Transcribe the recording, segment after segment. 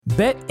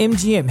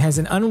BetMGM has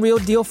an unreal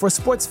deal for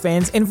sports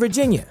fans in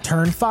Virginia.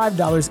 Turn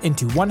 $5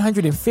 into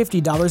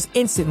 $150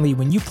 instantly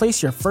when you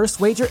place your first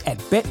wager at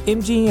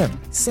BetMGM.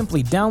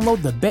 Simply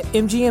download the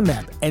BetMGM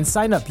app and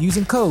sign up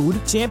using code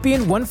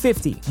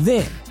Champion150.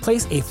 Then,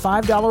 place a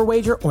 $5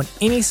 wager on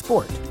any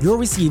sport. You'll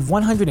receive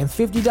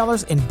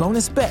 $150 in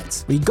bonus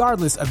bets,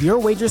 regardless of your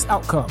wager's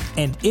outcome.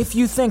 And if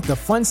you think the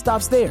fun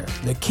stops there,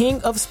 the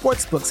King of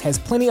Sportsbooks has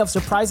plenty of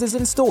surprises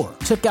in store.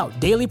 Check out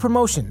daily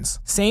promotions,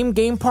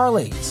 same-game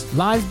parlays,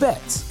 live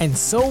bets, and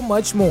so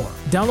much more.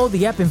 Download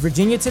the app in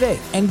Virginia today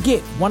and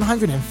get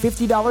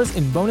 $150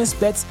 in bonus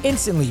bets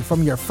instantly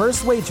from your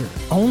first wager.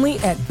 Only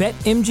at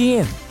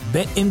BetMGM.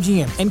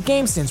 BetMGM and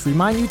GameSense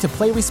remind you to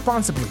play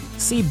responsibly.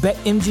 See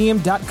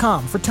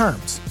BetMGM.com for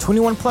terms.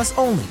 21 plus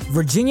only.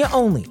 Virginia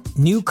only.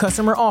 New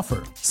customer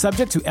offer.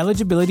 Subject to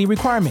eligibility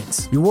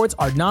requirements. Rewards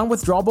are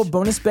non-withdrawable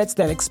bonus bets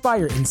that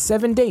expire in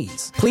 7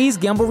 days. Please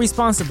gamble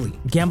responsibly.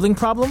 Gambling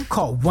problem?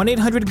 Call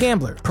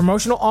 1-800-GAMBLER.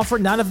 Promotional offer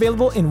not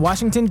available in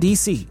Washington,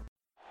 D.C.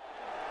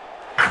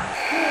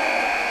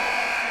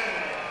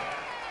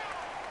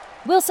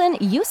 Wilson,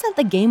 you sent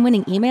the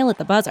game-winning email at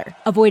the buzzer,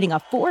 avoiding a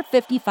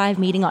 4:55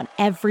 meeting on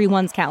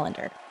everyone's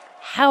calendar.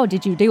 How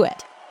did you do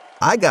it?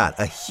 I got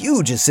a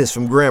huge assist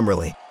from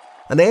Grammarly,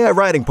 an AI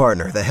writing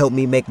partner that helped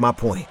me make my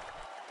point.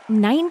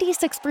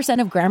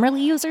 96% of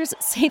Grammarly users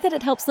say that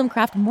it helps them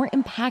craft more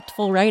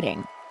impactful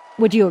writing.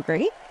 Would you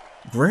agree?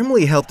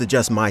 Grammarly helped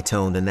adjust my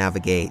tone to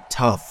navigate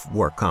tough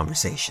work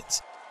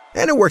conversations.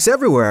 And it works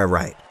everywhere I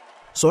write,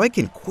 so I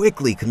can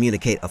quickly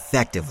communicate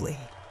effectively.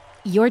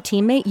 Your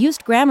teammate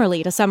used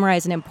Grammarly to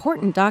summarize an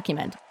important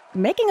document,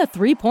 making a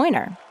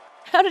 3-pointer.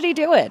 How did he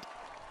do it?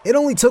 It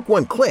only took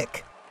one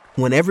click.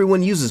 When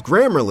everyone uses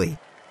Grammarly,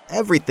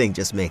 everything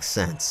just makes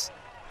sense.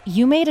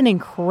 You made an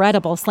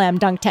incredible slam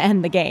dunk to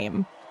end the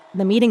game.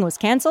 The meeting was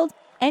canceled,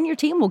 and your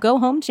team will go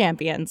home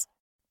champions.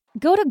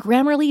 Go to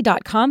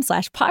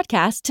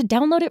Grammarly.com/podcast to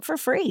download it for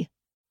free.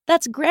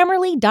 That's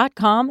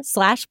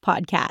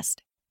Grammarly.com/podcast.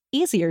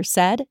 Easier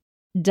said,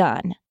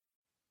 done.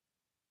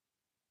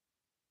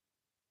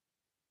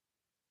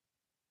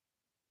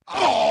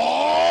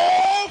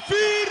 Oh,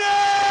 Phoenix!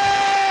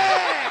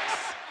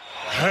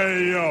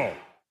 Hey, yo.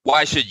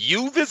 Why should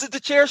you visit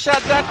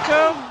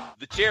thechairshot.com?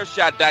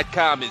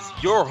 Thechairshot.com is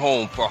your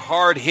home for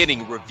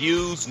hard-hitting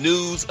reviews,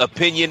 news,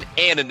 opinion,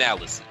 and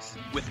analysis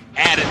with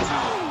attitude.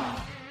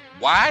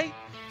 Why?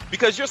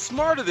 Because you're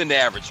smarter than the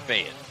average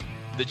fan.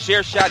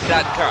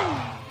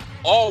 Thechairshot.com.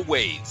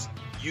 Always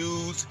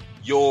use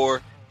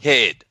your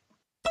head.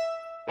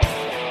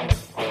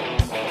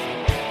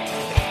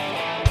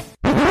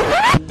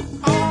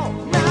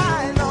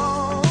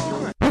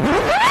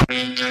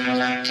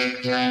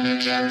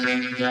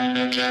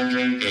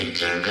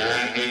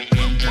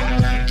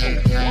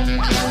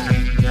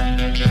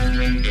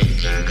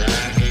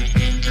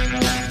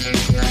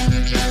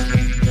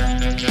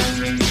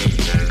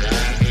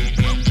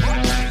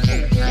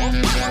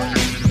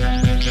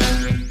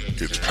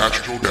 It's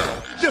Patrick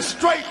O'Dowd. You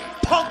straight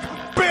punk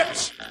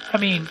bitch! I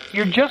mean,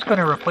 you're just going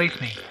to replace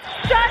me.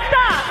 Shut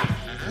up!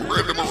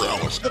 Randy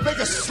Morales. The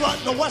biggest slut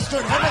in the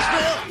Western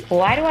Hemisphere.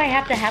 Why do I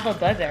have to have a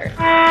buzzer?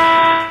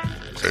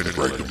 And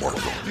Greg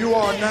DeMarco. You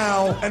are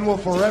now and will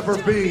forever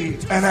be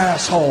an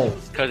asshole.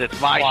 Because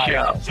it's my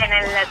show. And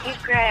I love you,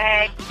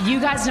 Greg. You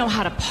guys know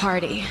how to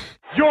party.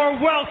 You're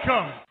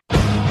welcome.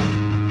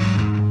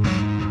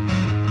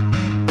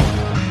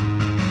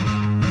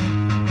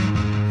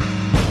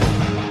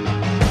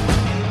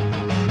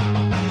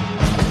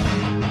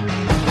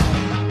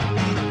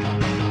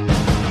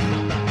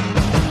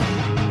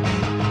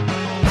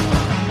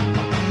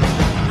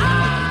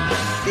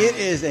 It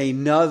is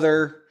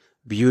another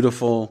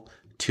beautiful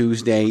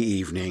Tuesday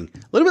evening. A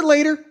little bit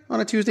later on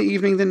a Tuesday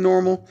evening than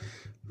normal,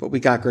 but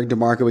we got Greg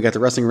DeMarco. We got the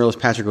wrestling realist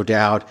Patrick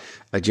O'Dowd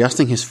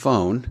adjusting his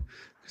phone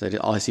because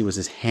all I see was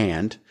his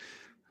hand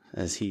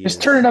as he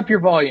Just turning up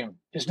your volume.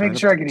 Just make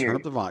sure I can hear Turn you.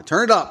 up the volume.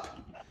 Turn it up.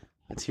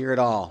 Let's hear it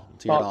all.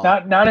 Let's hear it all.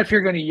 Not if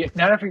you're going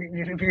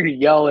to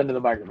yell into the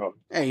microphone.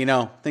 Hey, you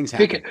know things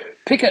happen.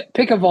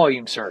 Pick a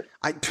volume, sir.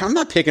 I'm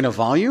not picking a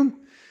volume.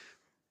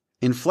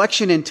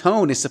 Inflection and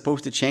tone is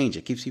supposed to change.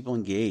 It keeps people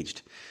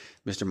engaged,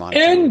 Mr.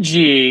 Monitor.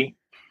 NG.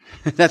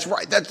 That's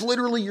right. That's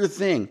literally your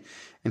thing.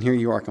 And here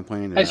you are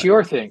complaining. That's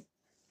your thing.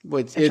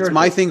 Well, it's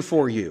my thing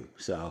for you.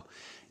 So,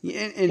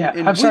 and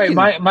I'm sorry.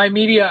 My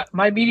media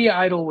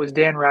idol was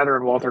Dan Rather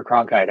and Walter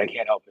Cronkite. I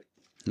can't help it.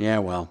 Yeah,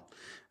 well,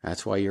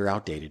 that's why you're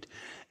outdated.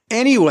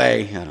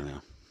 Anyway, I don't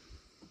know.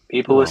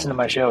 People listen to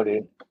my show,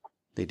 dude.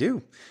 They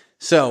do.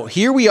 So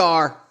here we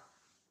are.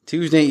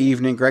 Tuesday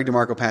evening, Greg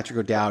DeMarco, Patrick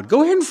O'Dowd.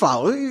 Go ahead and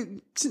follow.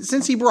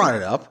 Since he brought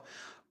it up,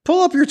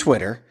 pull up your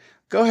Twitter.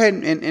 Go ahead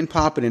and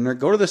pop it in there.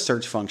 Go to the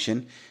search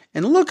function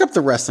and look up the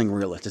Wrestling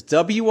Realist. It's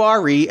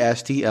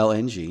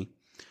WRESTLNG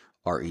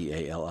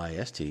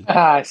REALIST.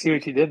 I see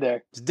what you did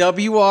there. It's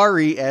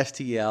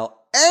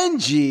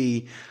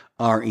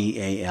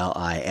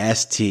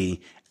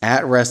WRESTLNG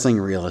at Wrestling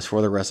Realist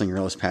for the Wrestling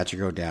Realist,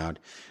 Patrick O'Dowd.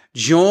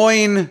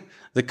 Join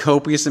the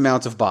copious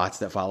amounts of bots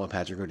that follow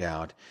Patrick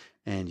O'Dowd.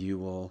 And you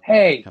will have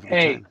a good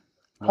time.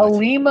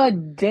 Halima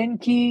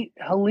Denki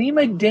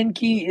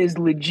is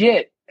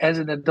legit as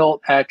an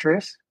adult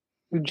actress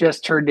who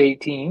just turned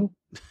 18.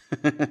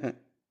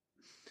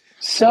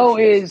 So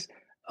is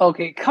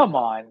okay. Come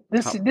on,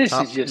 this is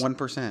just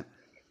 1%.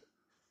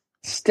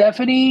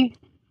 Stephanie.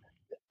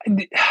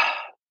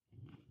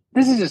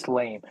 This is just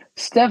lame.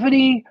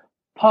 Stephanie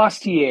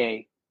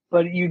Postier,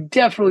 but you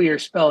definitely are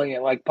spelling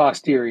it like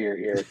posterior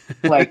here.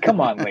 Like,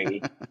 come on,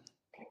 lady.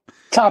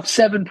 Top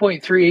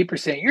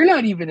 7.38%. You're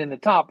not even in the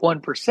top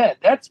 1%.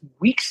 That's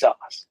weak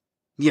sauce.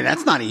 Yeah,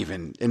 that's not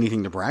even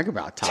anything to brag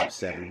about. Top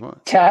 7.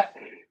 I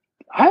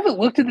haven't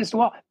looked at this in a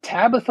while.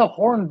 Tabitha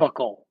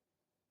Hornbuckle.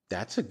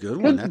 That's a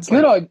good one. That's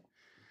good. Like,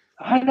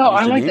 I know.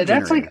 I like that.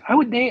 That's like I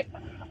would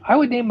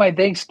name my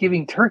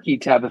Thanksgiving turkey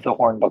Tabitha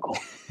Hornbuckle.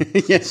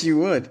 Yes, you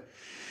would.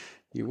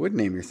 You would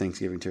name your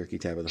Thanksgiving turkey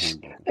Tabitha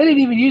Hornbuckle. They didn't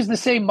even use the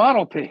same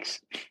model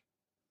pics.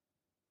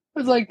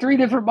 There's like 3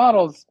 different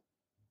models.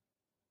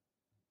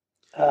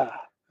 Oh,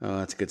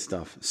 that's good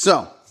stuff.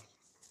 So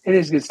it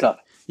is good stuff.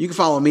 You can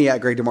follow me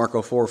at Greg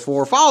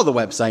DeMarco44. Follow the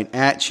website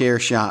at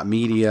Chairshot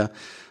Media.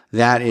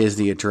 That is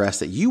the address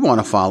that you want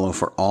to follow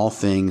for all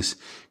things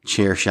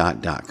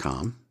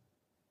Chairshot.com.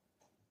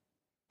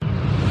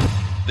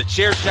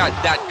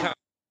 TheChairShot.com.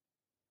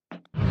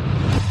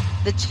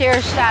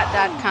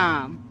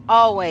 TheChairShot.com.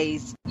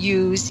 Always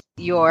use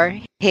your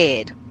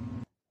head.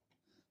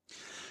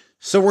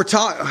 So we're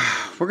going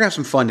to have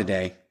some fun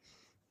today.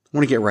 I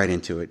want to get right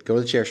into it. Go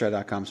to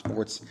thechairshot.com.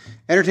 Sports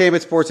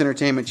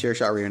entertainment,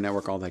 Chairshot Radio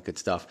Network, all that good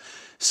stuff.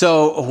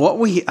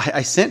 So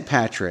I sent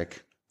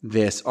Patrick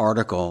this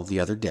article the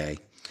other day,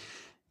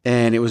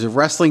 and it was a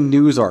wrestling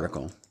news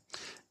article.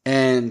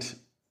 And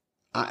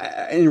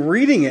in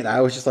reading it, I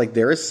was just like,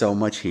 there is so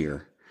much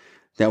here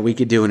that we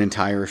could do an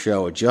entire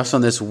show just on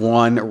this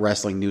one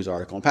wrestling news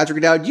article. And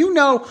Patrick Dowd,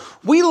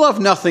 we love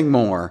nothing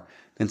more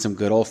than some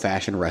good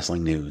old-fashioned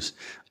wrestling news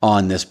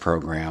on this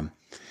program,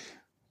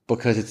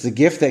 because it's the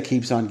gift that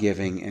keeps on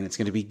giving, and it's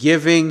going to be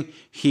giving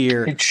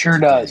here. It sure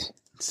does.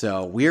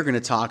 So we are going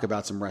to talk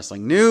about some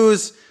wrestling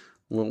news.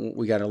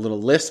 We got a little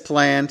list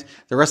planned.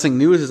 The wrestling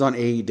news is on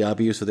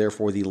AEW, so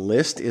therefore the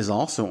list is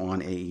also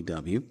on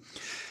AEW.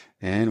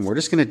 And we're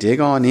just going to dig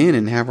on in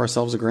and have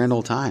ourselves a grand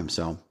old time.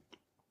 So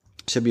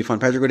should be fun.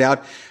 Patrick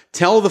O'Dowd,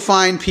 tell the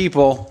fine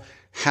people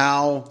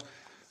how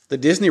the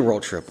Disney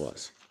World trip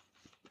was.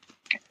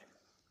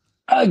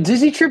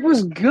 Disney trip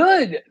was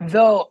good,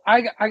 though.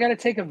 I got to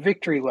take a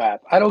victory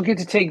lap. I don't get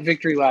to take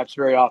victory laps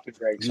very often,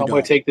 Greg. So I'm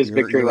going to take this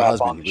victory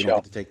lap on the show.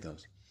 Don't get to take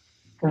those.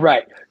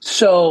 Right.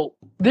 So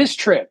this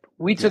trip,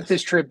 we took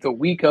this trip the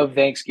week of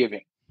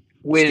Thanksgiving,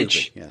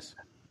 which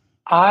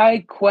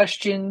I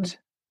questioned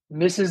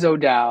Mrs.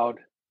 O'Dowd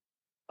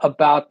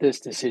about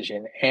this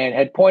decision and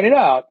had pointed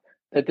out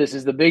that this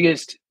is the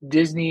biggest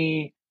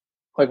Disney,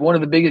 like one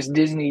of the biggest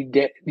Disney,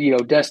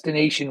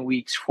 destination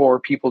weeks for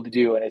people to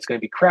do. And it's going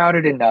to be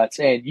crowded and nuts.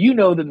 And the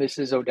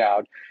Mrs.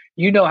 O'Dowd,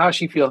 how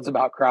she feels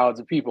about crowds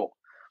of people.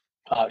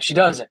 She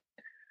doesn't.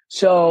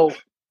 So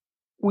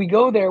we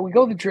go there,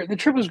 the trip. The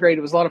trip was great.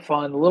 It was a lot of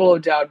fun. The little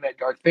O'Dowd met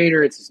Darth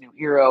Vader. It's his new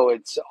hero.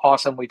 It's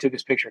awesome. We took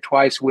his picture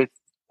twice with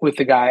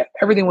the guy.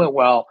 Everything went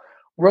well.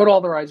 Rode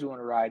all the rides we want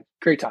to ride.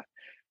 Great time.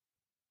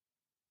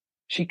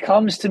 She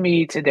comes to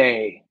me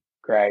today,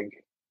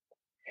 Greg,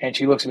 and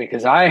she looks at me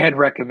because I had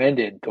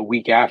recommended the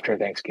week after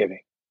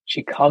Thanksgiving.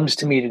 She comes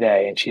to me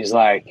today and she's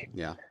like,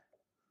 "Yeah,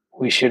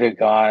 we should have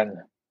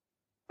gone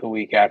the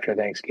week after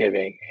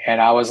Thanksgiving."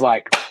 And I was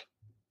like,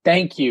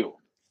 "Thank you.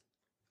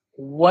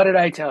 What did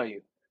I tell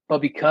you?"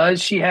 But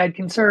because she had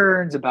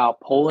concerns about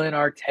pulling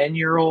our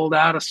 10-year-old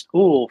out of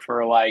school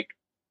for like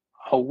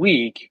a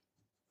week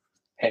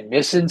and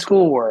missing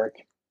schoolwork,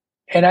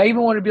 and I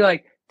even want to be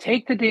like,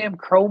 take the damn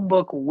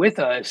Chromebook with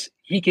us.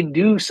 He can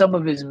do some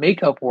of his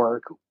makeup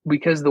work,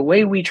 because the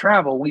way we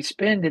travel, we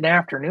spend an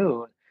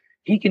afternoon.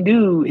 He can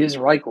do his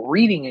like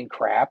reading and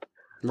crap,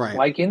 right?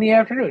 Like in the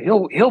afternoon.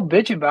 He'll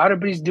bitch about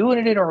it, but he's doing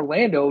it in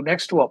Orlando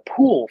next to a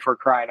pool, for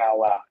crying out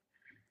loud.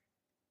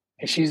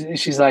 And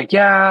she's like,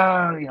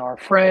 yeah, our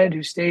friend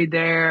who stayed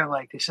there,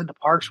 like they said the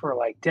parks were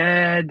like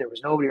dead. There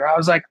was nobody around. I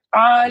was like,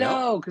 I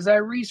know, because I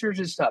researched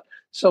this stuff.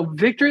 So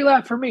victory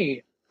lap for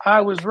me.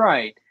 I was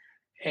right.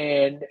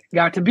 And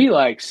got to be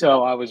like,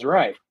 so I was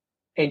right.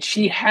 And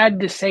she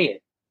had to say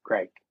it,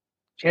 Greg.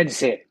 She had to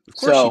say it. Of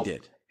course she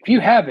did. If you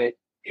have the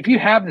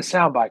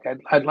soundbite,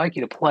 I'd like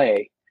you to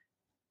play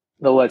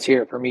the "Let's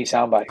Hear It For Me"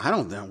 soundbite. I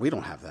don't know. We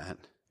don't have that.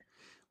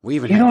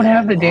 You don't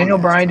have the Daniel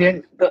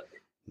Bryan.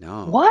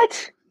 No.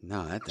 What?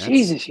 No. That's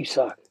Jesus, you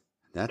suck.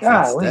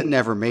 That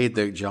never made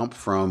the jump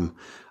from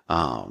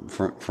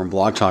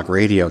Blog Talk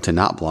Radio to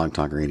not Blog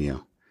Talk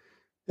Radio.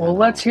 Well,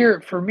 "Let's Hear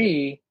It For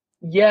Me."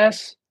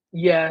 Yes.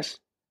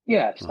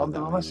 I'll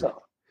do it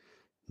myself.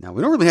 Now,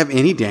 we don't really have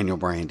any Daniel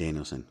Bryan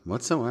Danielson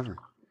whatsoever.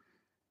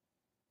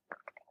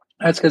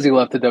 That's because he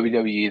left the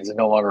WWE and is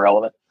no longer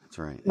relevant. That's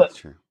right. That's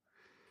true.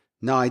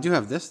 No, I do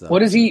have this, though.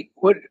 What is he?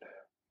 What?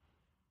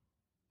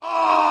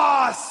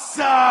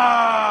 Awesome!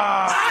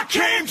 I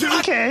came to...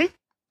 Okay.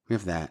 We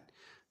have that.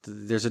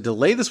 There's a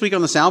delay this week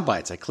on the sound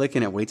bites. I click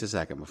and it waits a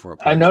second before it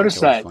plays. I noticed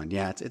that. Fun.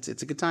 Yeah, it's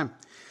a good time.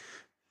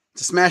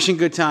 It's a smashing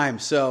good time.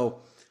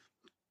 So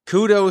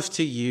kudos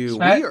to you.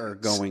 We are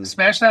going.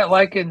 Smash that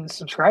like and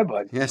subscribe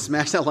button. Yeah,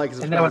 smash that like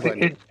and subscribe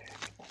button.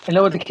 And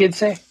know what the kids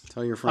say?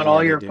 Tell your friends on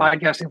all your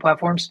podcasting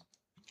platforms.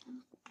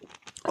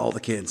 All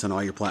the kids on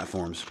all your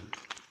platforms.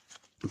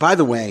 By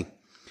the way,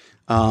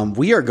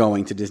 we are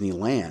going to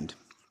Disneyland,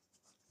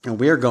 and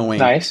we are going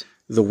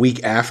the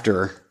week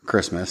after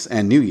Christmas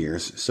and New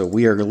Year's. So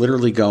we are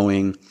literally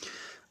going.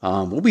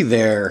 We'll be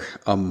there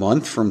a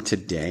month from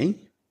today.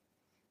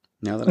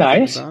 Now that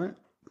I think about it,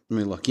 let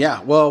me look.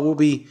 Yeah, well, we'll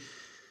be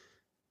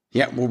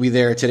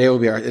there today.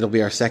 It'll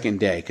be our second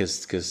day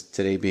because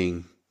today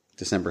being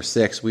December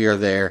 6th, we are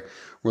there.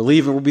 We're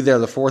leaving. We'll be there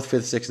the 4th,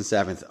 5th, 6th,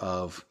 and 7th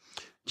of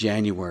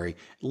January.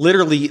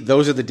 Literally,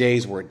 those are the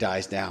days where it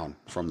dies down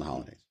from the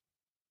holidays.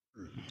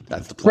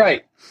 That's the plan.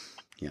 Right.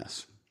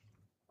 Yes.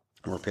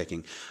 We're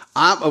picking.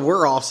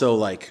 We're also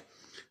like,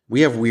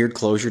 we have weird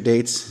closure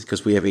dates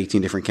because we have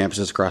 18 different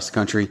campuses across the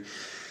country.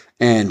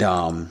 And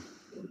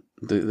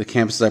the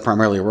campuses I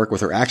primarily work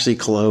with are actually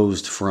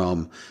closed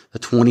from the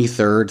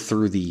 23rd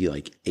through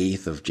the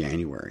 8th of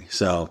January.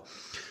 So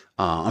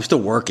I'm still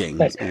working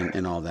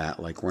and all that.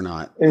 Like we're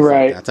not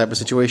that type of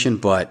situation,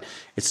 but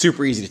it's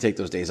super easy to take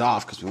those days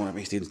off because we won't have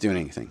any students doing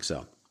anything.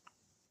 So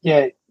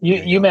yeah,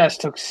 UMass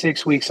took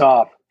 6 weeks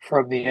off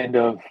from the end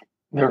of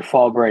their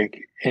fall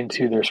break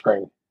into their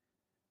spring.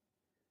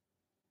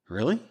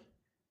 Really?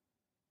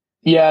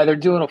 Yeah, they're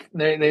doing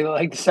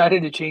they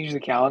decided to change the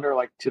calendar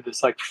to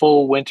this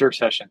full winter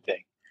session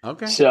thing.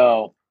 Okay.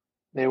 So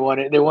they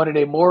wanted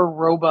a more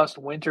robust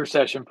winter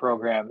session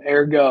program.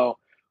 Ergo,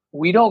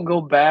 we don't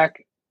go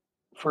back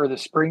for the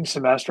spring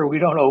semester. We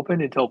don't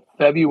open until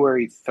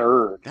February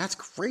 3rd. That's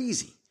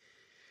crazy.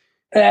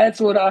 That's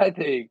what I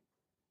think.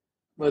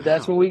 But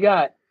that's what we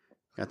got.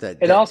 Got that.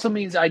 It also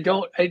means I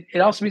don't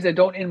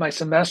end my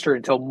semester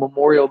until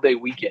Memorial Day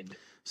weekend.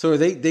 So are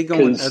they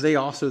going? Are they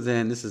also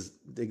then? This is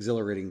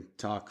exhilarating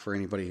talk for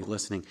anybody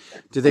listening.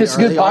 Are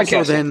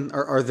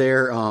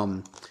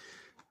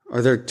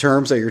there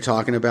terms that you're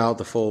talking about,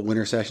 the full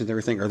winter sessions,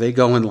 everything? Are they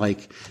going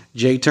like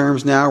J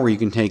terms now, where you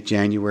can take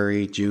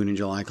January, June, and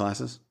July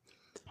classes?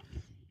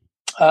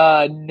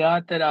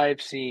 Not that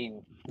I've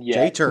seen yet.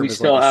 J term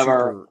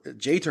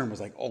J term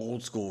was like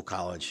old school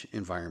college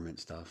environment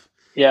stuff.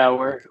 Yeah,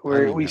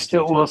 we'll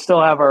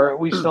still have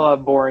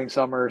boring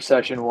summer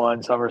session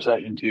 1, summer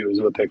session 2 is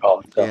what they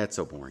call it. So. Yeah, it's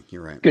so boring.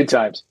 You're right. Good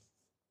times.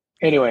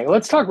 Anyway,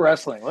 let's talk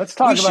wrestling. Let's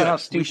talk about how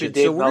stupid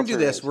Dave So we're going to do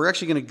this. We're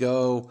actually going to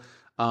go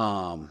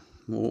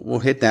we'll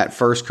hit that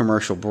first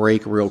commercial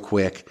break real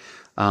quick.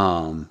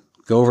 Go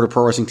over to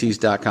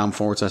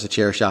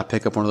prowrestlingtees.com/chairshot.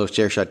 Pick up one of those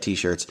Chairshot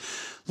t-shirts.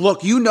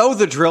 Look, you know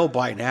the drill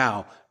by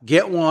now.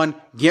 Get one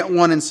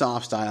in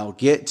soft style.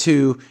 Get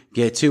two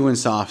in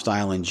soft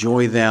style.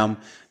 Enjoy them.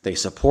 They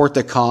support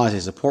the cause. They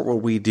support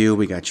what we do.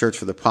 We got Church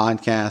for the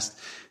Podcast,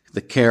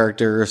 the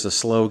characters, the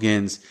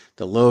slogans,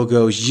 the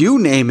logos, you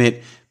name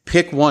it.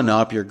 Pick one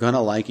up. You're going to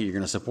like it. You're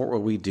going to support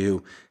what we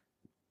do.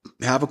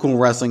 Have a cool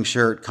wrestling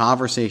shirt,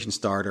 conversation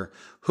starter.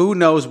 Who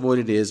knows what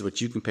it is, but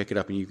you can pick it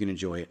up and you can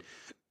enjoy it.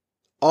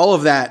 All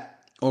of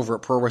that over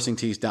at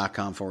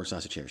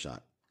prowrestlingtees.com/chairshot.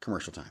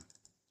 Commercial time.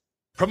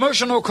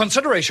 Promotional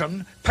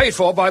consideration paid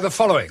for by the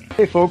following.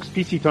 Hey folks,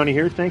 PC Tony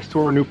here. Thanks to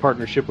our new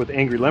partnership with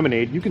Angry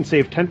Lemonade, you can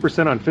save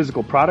 10% on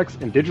physical products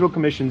and digital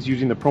commissions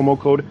using the promo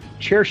code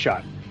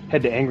ChairShot.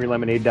 Head to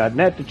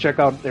angrylemonade.net to check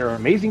out their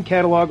amazing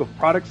catalog of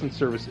products and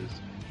services.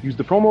 Use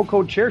the promo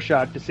code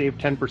ChairShot to save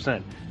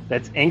 10%.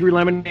 That's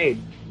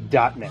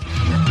angrylemonade.net.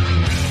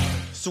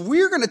 So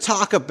we're going to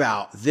talk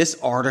about this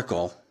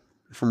article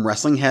from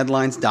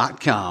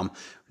WrestlingHeadlines.com.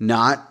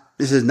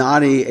 This is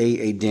not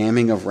a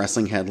damning of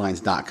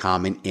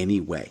WrestlingHeadlines.com in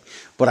any way.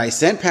 But I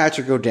sent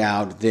Patrick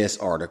O'Dowd this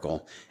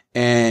article,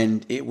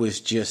 and it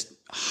was just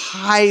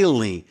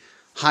highly,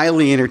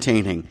 highly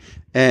entertaining.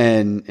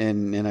 And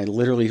I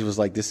literally was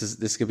like,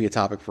 this could be a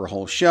topic for a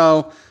whole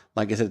show.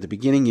 Like I said at the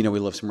beginning, we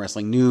love some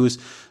wrestling news.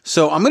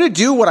 So I'm going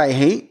to do what I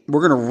hate.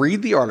 We're going to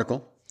read the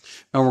article,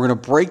 and we're going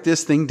to break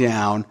this thing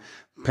down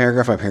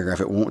paragraph by paragraph.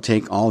 It won't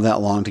take all that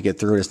long to get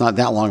through it. It's not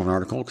that long of an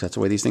article because that's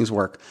the way these things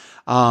work.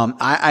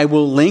 I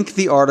will link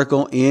the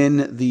article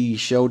in the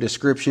show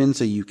description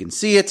so you can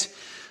see it.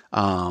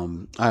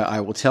 I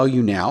will tell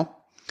you now.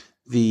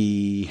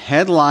 The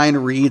headline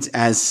reads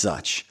as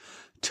such: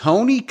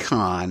 Tony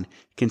Khan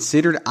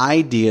considered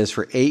ideas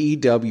for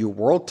AEW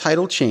world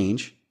title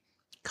change,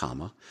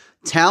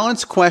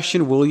 talents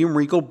question William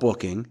Regal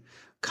booking,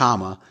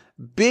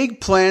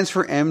 big plans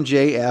for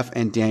MJF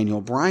and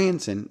Daniel Bryan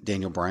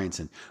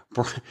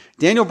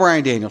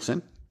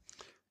Danielson,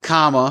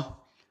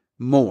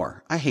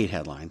 more. I hate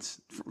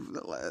headlines.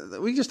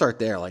 We just start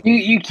there. Like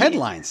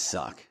headlines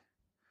suck.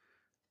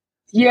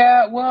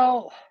 Yeah,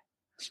 well,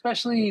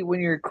 especially when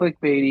you're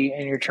clickbaity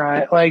and you're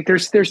trying.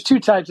 There's two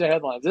types of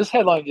headlines. This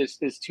headline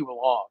just is too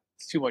long.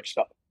 It's too much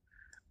stuff.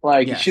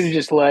 You should have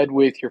just led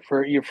with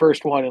your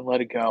first one and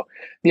let it go.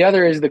 The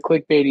other is the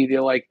clickbaity,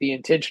 the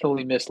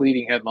intentionally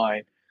misleading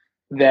headline.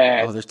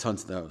 that there's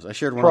tons of those. I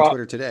shared one on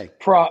Twitter today.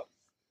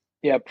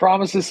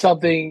 Promises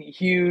something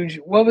huge.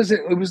 What was it?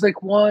 It was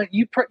like one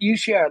you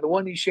shared. The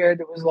one you shared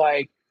that was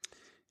like,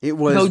 it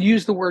was. They'll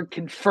use the word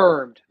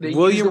confirmed.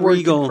 William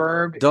Regal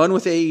done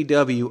with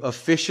AEW,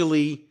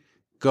 officially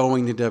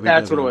going to WWE.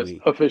 That's what it was,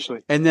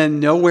 officially. And then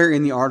nowhere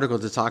in the article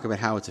to talk about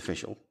how it's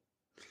official.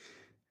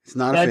 It's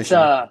not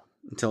official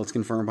until it's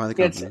confirmed by the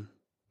company.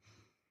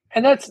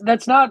 And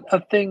that's not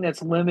a thing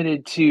that's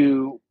limited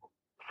to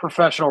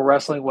professional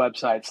wrestling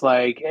websites.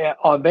 Like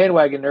on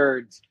Bandwagon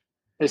Nerds,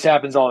 this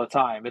happens all the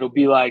time. It'll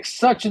be like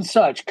such and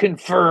such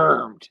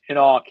confirmed in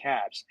all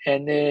caps.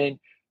 And then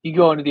you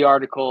go into the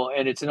article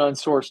and it's an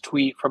unsourced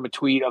tweet from a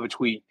tweet of a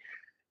tweet.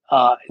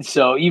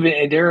 So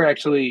they're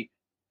actually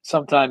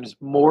sometimes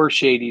more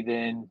shady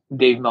than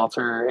Dave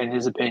Meltzer in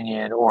his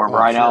opinion, or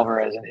Brian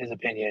Alvarez in his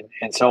opinion,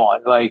 and so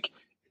on. Like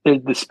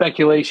the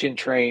speculation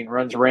train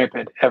runs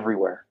rampant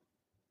everywhere.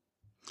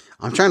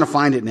 I'm trying to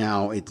find it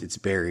now. It's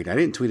buried. I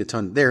didn't tweet a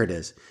ton. There it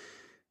is.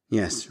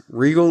 Yes.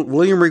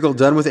 William Regal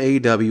done with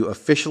AEW,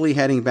 officially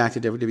heading back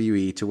to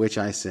WWE, to which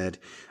I said,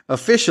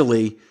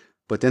 officially,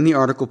 but then the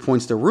article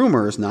points to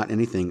rumors, not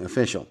anything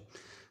official.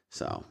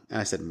 So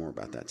I said more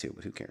about that too,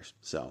 but who cares?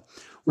 So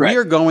we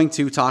are going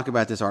to talk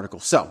about this article.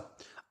 So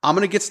I'm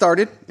going to get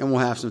started and we'll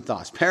have some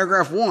thoughts.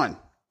 Paragraph 1.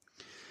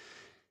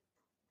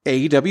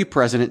 AEW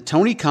president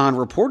Tony Khan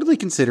reportedly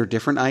considered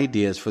different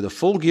ideas for the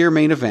Full Gear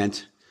main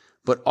event,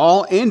 but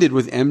all ended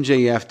with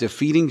MJF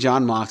defeating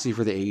Jon Moxley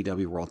for the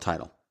AEW world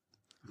title.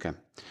 Okay.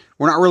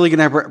 We're not really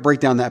going to break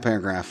down that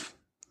paragraph.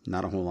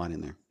 Not a whole lot in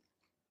there.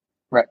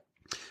 Right.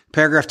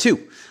 Paragraph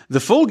 2.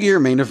 The Full Gear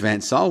main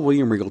event saw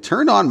William Regal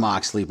turn on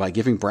Moxley by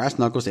giving brass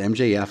knuckles to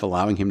MJF,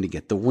 allowing him to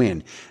get the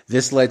win.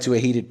 This led to a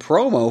heated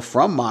promo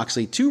from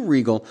Moxley to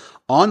Regal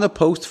on the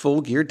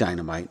post-Full Gear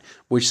Dynamite,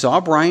 which saw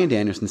Bryan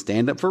Danielson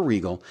stand up for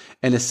Regal,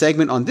 and a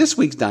segment on this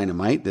week's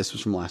Dynamite, this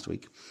was from last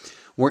week,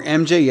 where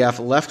MJF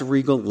left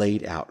Regal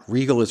laid out.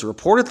 Regal is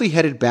reportedly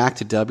headed back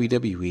to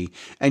WWE,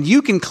 and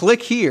you can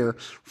click here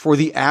for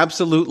the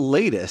absolute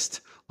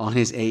latest on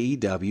his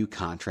AEW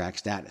contract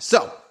status.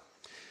 So,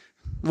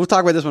 we'll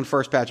talk about this one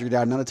first, Patrick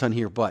Dowd. Not a ton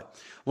here, but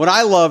what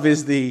I love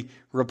is the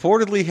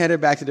reportedly headed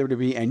back to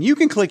WWE, and you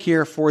can click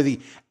here for the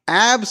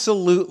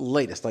absolute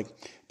latest. Like,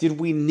 did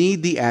we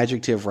need the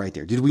adjective right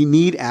there? Did we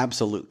need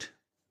absolute?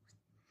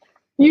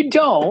 You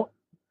don't,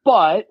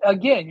 but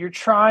again, you're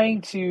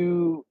trying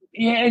to,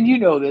 and you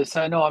know this.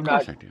 I know I'm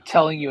not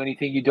telling you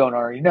anything you don't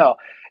already know.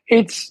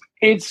 It's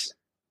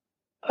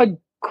a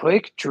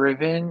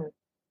click-driven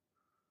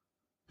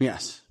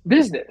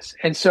business.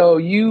 And so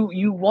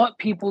you want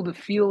people to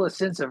feel a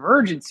sense of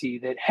urgency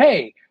that,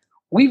 hey,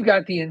 we've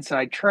got the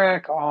inside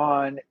track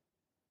on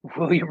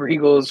William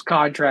Regal's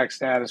contract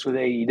status with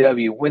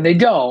AEW. When they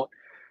don't,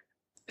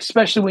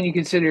 especially when you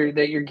consider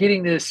that you're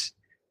getting this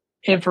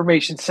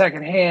information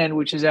secondhand,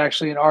 which is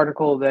actually an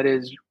article that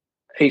is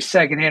a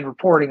secondhand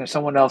reporting of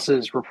someone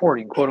else's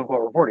reporting, quote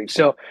unquote reporting.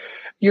 So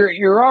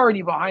you're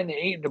already behind the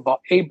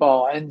eight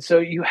ball. And so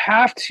you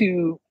have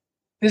to,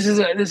 this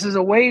is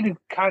a way to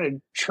kind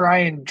of try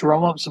and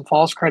drum up some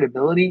false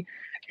credibility.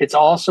 It's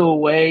also a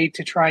way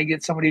to try and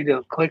get somebody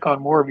to click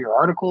on more of your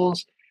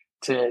articles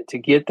to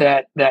get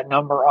that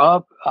number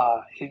up.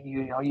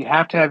 You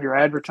have to have your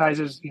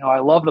advertisers. I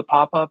love the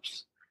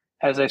pop-ups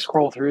as I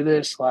scroll through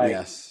this. Like,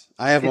 yes,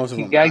 I have most of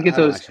them. You gotta get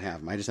those. I don't actually have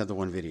them. I just have the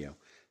one video.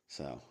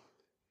 So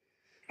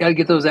you gotta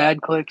get those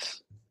ad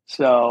clicks.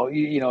 So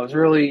it's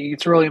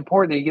really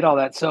important that you get all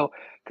that. So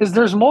because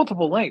there's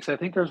multiple links. I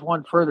think there's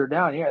one further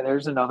down. Yeah,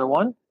 there's another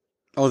one.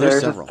 Oh,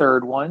 there's several. A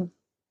third one.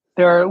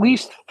 There are at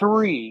least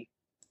 3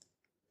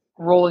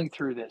 rolling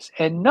through this,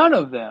 and none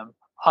of them,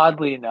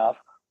 oddly enough,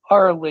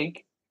 are a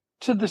link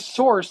to the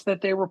source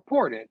that they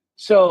reported.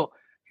 So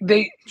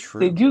they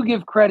do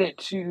give credit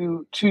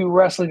to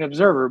Wrestling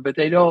Observer, but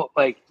they don't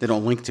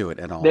link to it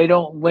at all. They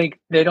don't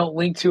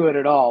link to it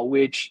at all,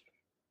 which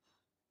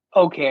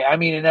okay, I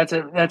mean, and that's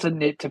a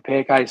nit to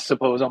pick, I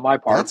suppose, on my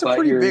part. That's a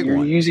pretty big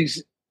one.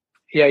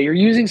 You're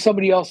using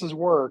somebody else's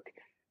work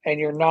and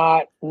you're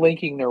not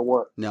linking their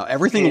work. No,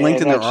 everything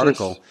linked in their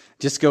article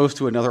just goes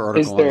to another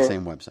article on the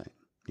same website.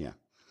 Yeah.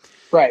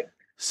 Right.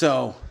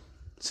 So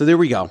there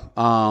we go.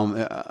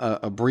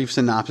 A brief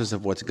synopsis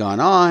of what's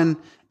gone on.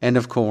 And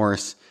of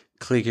course,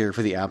 click here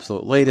for the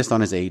absolute latest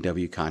on his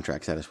AEW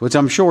contract status, which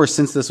I'm sure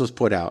since this was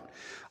put out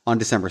on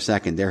December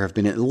 2nd, there have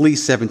been at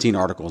least 17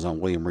 articles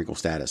on William Regal's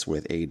status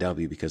with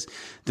AEW because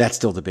that's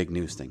still the big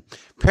news thing.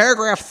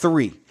 Paragraph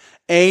 3.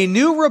 A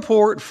new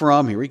report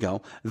from, here we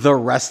go, the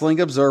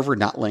Wrestling Observer,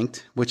 not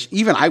linked, which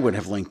even I would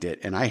have linked it,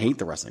 and I hate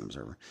the Wrestling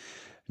Observer,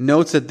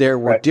 notes that there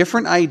were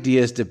different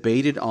ideas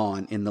debated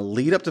on in the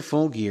lead up to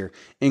Full Gear,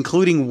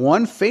 including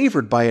one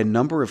favored by a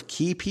number of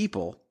key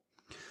people,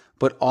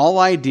 but all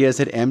ideas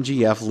had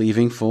MJF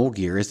leaving Full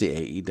Gear as the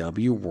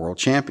AEW World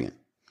Champion.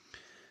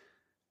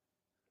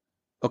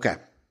 Okay.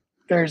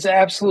 There's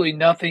absolutely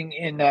nothing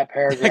in that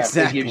paragraph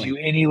that gives you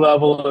any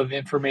level of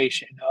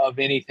information of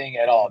anything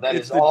at all. That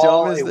is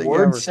all a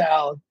word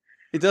salad.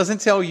 It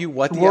doesn't tell you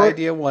what the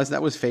idea was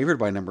that was favored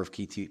by a number of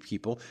key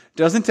people. It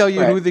doesn't tell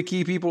you who the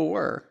key people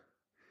were.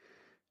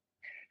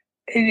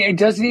 It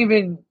doesn't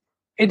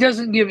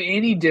give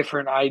any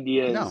different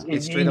ideas. No,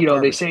 it's straight up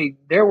garbage. They say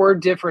there were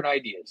different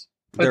ideas,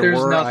 but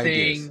there's nothing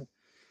ideas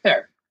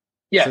there.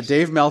 Yes. So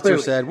Dave Meltzer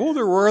said, well,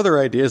 there were other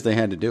ideas. They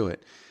had to do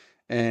it.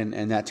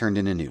 And that turned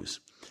into news.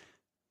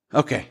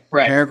 Okay.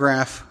 Right.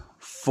 Paragraph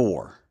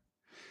 4.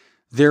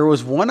 There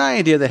was one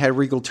idea that had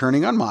Regal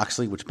turning on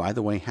Moxley, which, by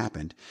the way,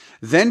 happened,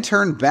 then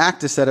turned back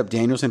to set up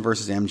Danielson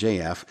versus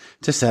MJF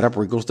to set up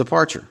Regal's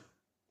departure.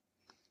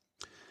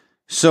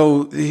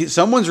 So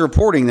someone's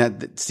reporting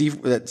that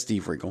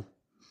Steve Regal,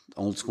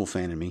 old school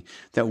fan in me,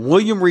 that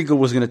William Regal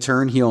was going to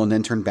turn heel and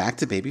then turn back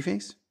to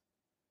babyface.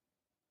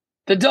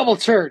 The double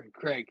turn,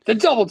 Craig. The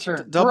double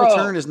turn. Double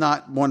turn is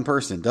not one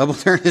person. Double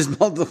turn is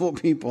multiple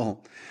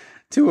people.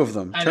 2 of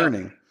them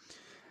turning.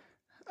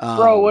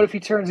 Bro, what if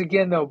he turns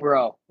again, though,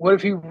 bro? What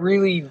if he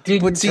really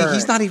didn't But see, turn?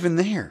 he's not even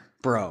there,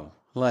 bro.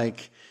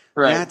 Like,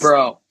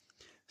 bro.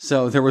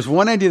 So there was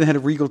one idea that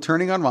had Regal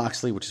turning on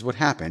Moxley, which is what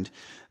happened,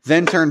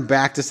 then turned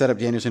back to set up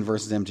Danielson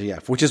versus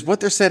MJF, which is what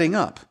they're setting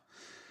up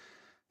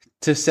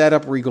to set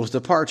up Regal's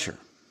departure.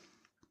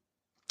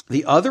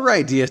 The other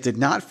ideas did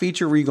not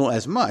feature Regal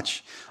as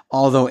much,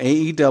 although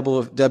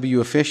AEW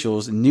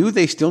officials knew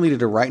they still needed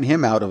to write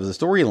him out of the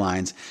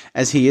storylines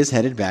as he is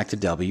headed back to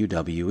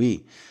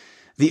WWE.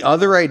 The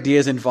other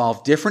ideas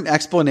involve different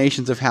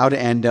explanations of how to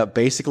end up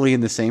basically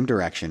in the same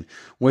direction,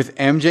 with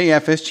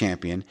MJF as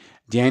champion,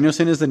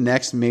 Danielson as the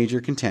next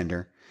major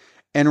contender,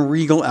 and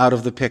Regal out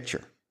of the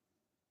picture.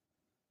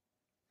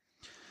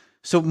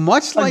 So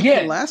much like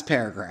the last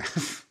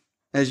paragraph,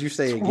 as you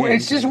say again.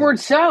 It's just word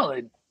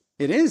salad.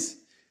 It is.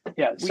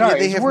 Yeah, sorry.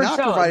 They have not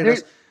provided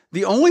us.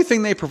 The only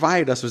thing they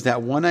provided us was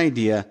that one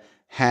idea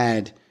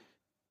had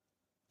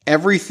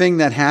everything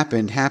that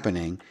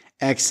happening,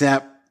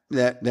 except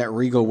that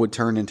Regal would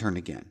turn and turn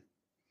again.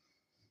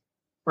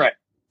 Right.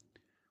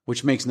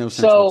 Which makes no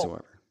sense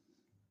whatsoever.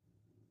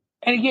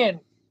 And again,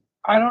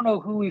 I don't know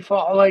who we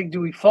fault. Like, do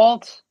we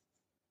fault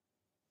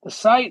the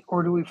site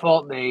or do we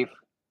fault Dave?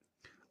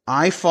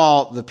 I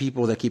fault the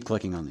people that keep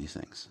clicking on these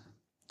things.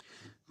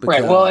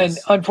 Right. Well, and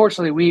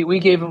unfortunately, we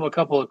gave him a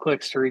couple of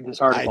clicks to read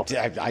this article.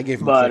 I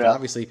gave him a click.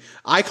 Obviously,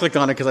 I clicked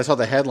on it because I saw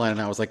the headline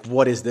and I was like,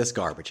 what is this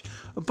garbage?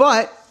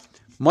 But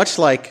much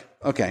like,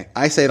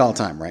 I say it all the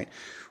time, right?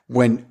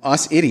 When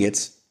us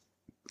idiots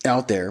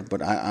out there,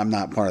 but I'm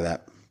not part of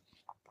that,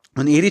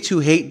 when the idiots who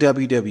hate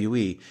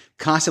WWE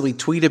constantly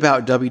tweet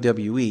about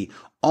WWE,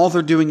 all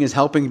they're doing is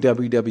helping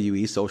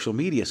WWE social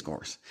media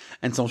scores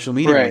and social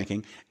media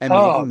ranking and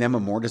making them a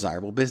more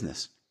desirable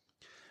business.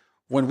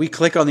 When we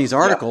click on these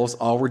articles,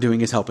 all we're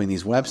doing is helping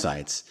these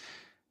websites.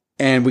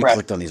 And we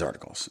clicked on these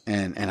articles,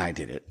 and I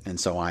did it. And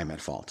so I'm at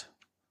fault.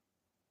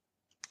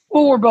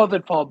 Well, we're both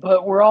at fault,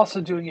 but we're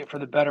also doing it for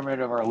the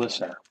betterment of our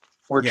listener.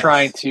 We're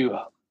trying to,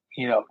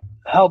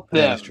 help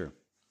them. That is true.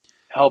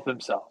 Help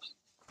themselves.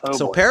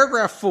 So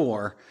paragraph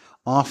 4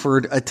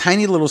 offered a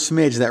tiny little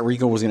smidge that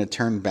Regal was going to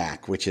turn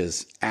back, which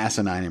is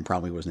asinine and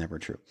probably was never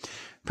true.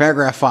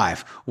 Paragraph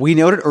 5. We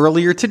noted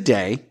earlier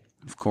today,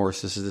 of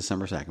course, this is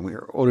December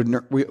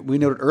 2nd. We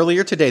noted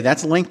earlier today,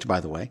 that's linked, by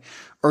the way.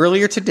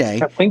 Earlier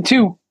today.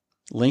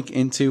 Link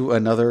into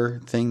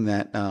another thing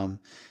that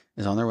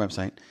is on their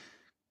website.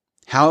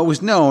 How it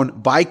was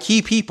known by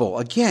key people.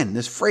 Again,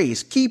 this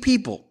phrase, key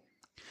people.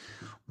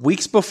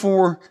 Weeks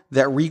before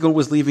that Regal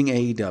was leaving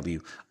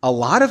AEW, a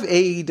lot of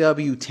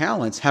AEW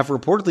talents have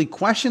reportedly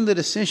questioned the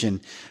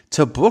decision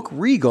to book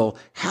Regal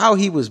how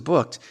he was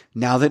booked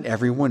now that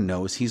everyone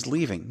knows he's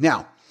leaving.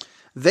 Now,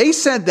 they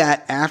said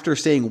that after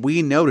saying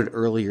we noted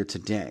earlier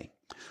today.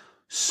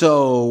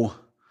 So,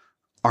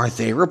 are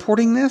they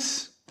reporting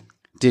this?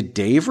 Did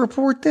Dave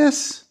report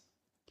this?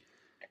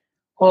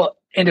 Well,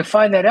 and to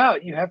find that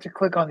out, you have to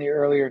click on the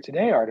earlier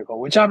today article,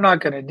 which I'm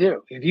not going to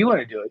do. If you want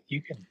to do it,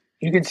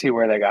 you can see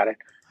where they got it.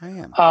 I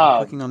am. I'm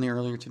clicking on the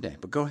earlier today,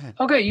 but go ahead.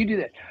 Okay, you do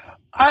that.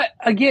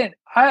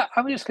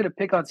 I'm just going to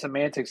pick on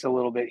semantics a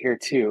little bit here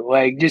too.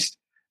 Like just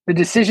the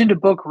decision to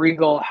book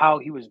Regal how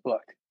he was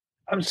booked.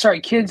 I'm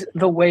sorry, kids,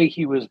 the way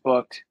he was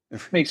booked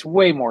makes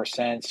way more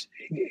sense.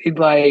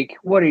 Like,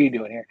 what are you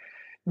doing here?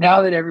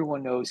 Now that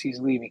everyone knows he's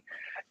leaving.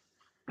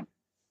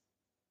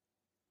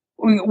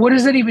 What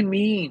does that even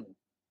mean?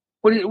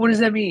 What does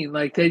that mean?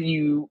 Like that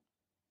you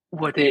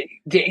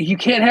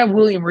can't have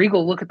William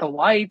Regal look at the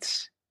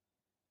lights.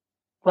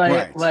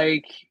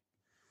 Like,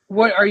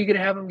 what are you going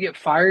to have him get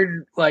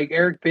fired like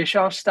Eric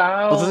Bischoff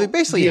style? Well, they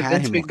basically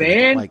had him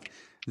looking like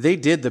they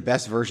did the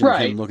best version of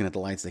him looking at the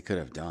lights they could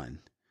have done.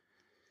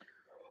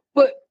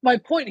 But my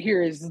point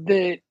here is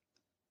that,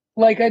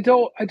 like, I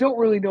don't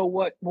really know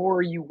what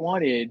more you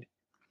wanted,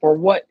 or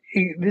what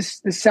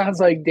this sounds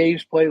like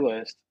Dave's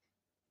playlist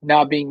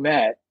not being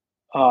met,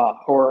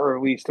 or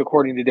at least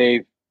according to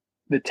Dave,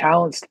 the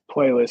talents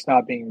playlist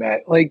not being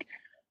met. Like,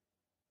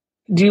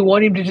 do you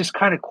want him to just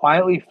kind of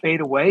quietly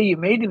fade away? You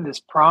made him this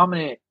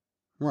prominent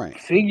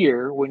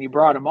figure when you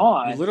brought him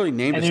on. You literally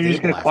named and a they're just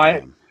stable going to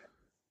quiet. him.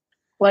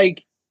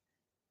 Like,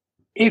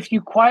 if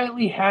you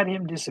quietly had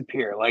him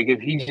disappear, like if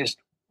he just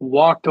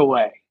walked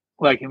away,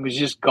 like and was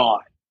just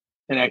gone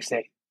the next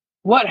day,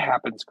 what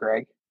happens,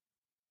 Greg?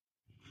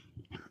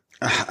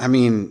 I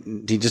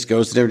mean, he just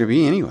goes to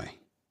WWE anyway.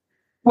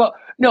 Well,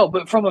 no,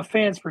 but from a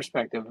fan's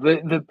perspective,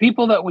 the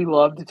people that we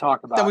love to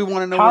talk about, that we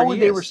want to know how where would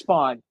he they is.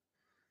 respond?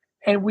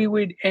 And we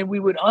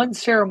would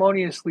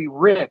unceremoniously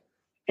rip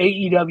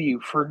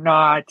AEW for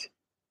not,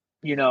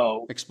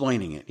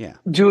 explaining it, yeah,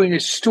 doing a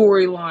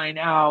storyline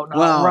out,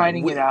 not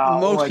writing it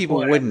out. Most like people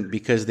whatever. wouldn't,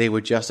 because they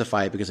would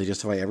justify it, because they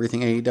justify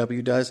everything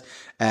AEW does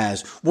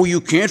as, well, you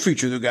can't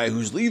feature the guy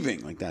who's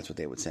leaving. Like, that's what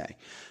they would say.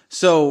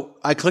 So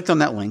I clicked on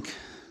that link.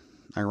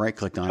 I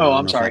right-clicked on it. Oh,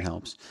 I'm sorry. If that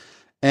helps.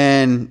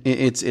 And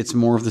it's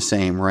more of the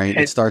same, right?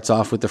 It starts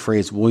off with the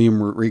phrase,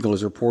 William Regal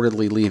is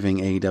reportedly leaving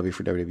AEW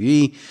for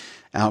WWE.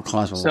 Out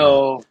clause. Blah,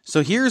 blah, blah.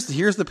 So here's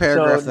the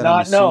paragraph that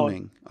I'm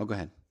assuming. Oh, go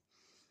ahead.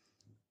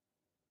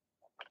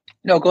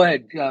 No, go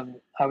ahead.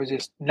 I was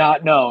just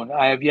not known.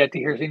 I have yet to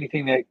hear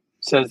anything that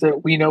says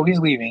that we know he's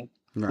leaving.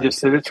 Right.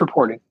 Just that it's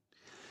reported.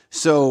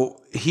 So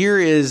here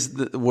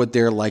is what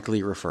they're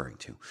likely referring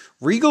to.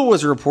 Regal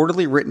was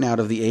reportedly written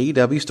out of the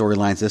AEW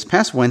storylines this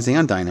past Wednesday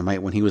on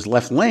Dynamite when he was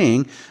left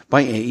laying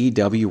by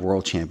AEW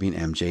World Champion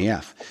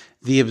MJF.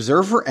 The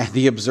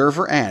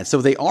Observer adds.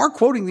 So they are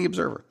quoting the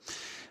Observer.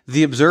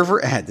 The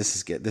Observer adds.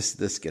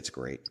 This gets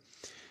great.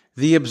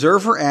 The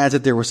Observer adds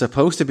that there was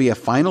supposed to be a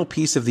final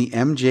piece of the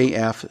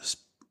MJF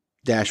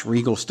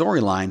Regal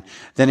storyline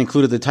that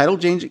included the title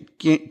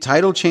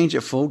change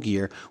at Full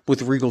Gear,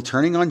 with Regal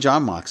turning on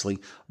Jon Moxley,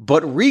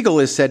 but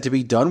Regal is said to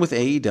be done with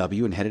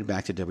AEW and headed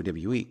back to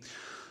WWE.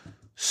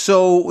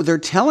 So they're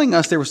telling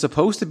us there was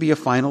supposed to be a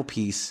final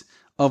piece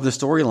of the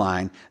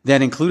storyline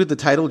that included the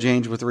title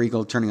change with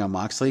Regal turning on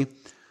Moxley,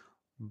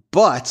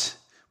 but,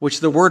 which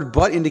the word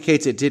but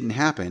indicates it didn't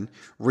happen,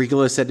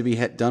 Regal is said to be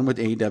done with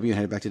AEW and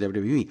headed back to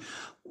WWE.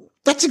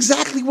 That's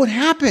exactly what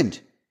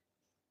happened.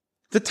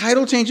 The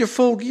title change at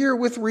Full Gear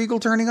with Regal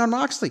turning on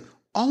Moxley.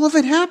 All of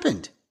it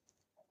happened.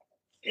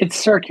 It's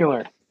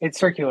circular.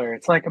 It's like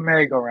a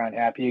merry-go-round,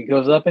 Happy. It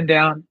goes up and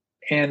down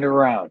and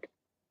around.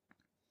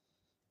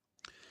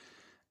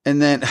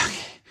 And then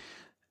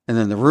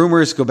the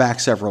rumors go back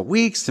several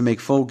weeks to make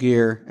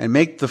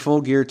the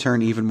Full Gear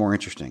turn even more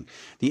interesting.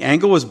 The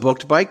angle was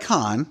booked by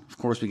Khan. Of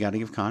course, we got to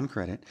give Khan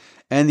credit.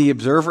 And the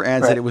Observer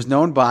adds that it was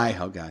known by,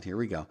 oh God, here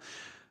we go.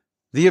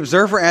 The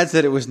Observer adds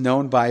that it was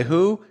known by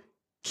who?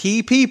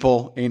 Key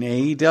people in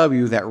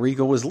AEW that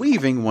Regal was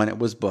leaving when it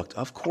was booked.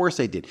 Of course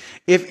they did.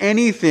 If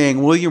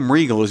anything, William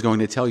Regal is going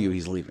to tell you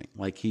he's leaving.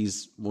 Like,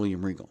 he's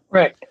William Regal.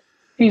 Right.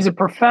 He's a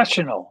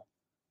professional.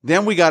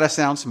 Then we got to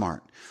sound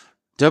smart.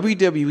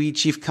 WWE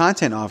Chief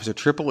Content Officer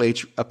Triple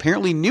H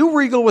apparently knew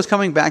Regal was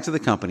coming back to the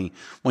company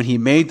when he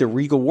made the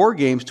Regal War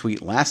Games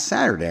tweet last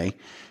Saturday,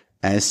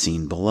 as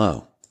seen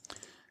below.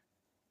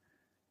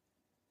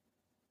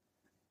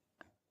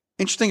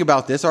 Interesting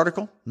about this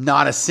article,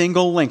 not a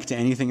single link to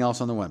anything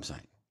else on the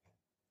website.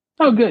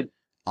 Oh, good.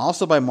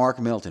 Also by Mark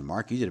Middleton.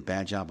 Mark, you did a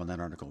bad job on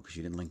that article because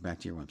you didn't link back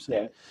to your website.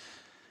 Yeah.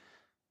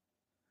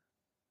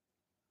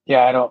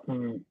 Yeah, I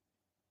don't.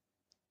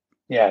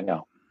 Yeah,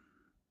 no.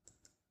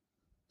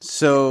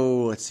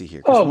 So let's see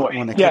here. Oh boy.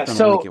 Yeah.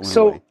 So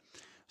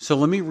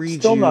let me read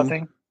still you.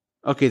 Nothing.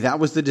 Okay, that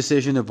was the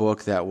decision to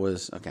book. That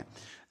was okay.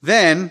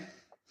 Then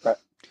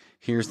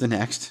here's the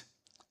next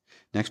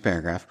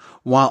paragraph.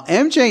 While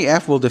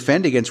MJF will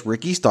defend against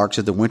Ricky Starks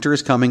at the Winter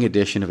is Coming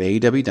edition of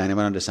AEW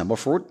Dynamite on December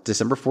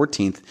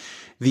 14th,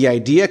 the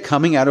idea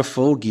coming out of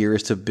Full Gear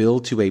is to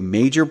build to a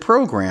major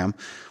program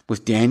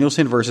with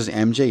Danielson versus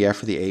MJF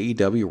for the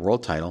AEW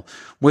World title,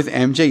 with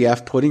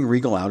MJF putting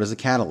Regal out as a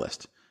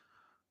catalyst.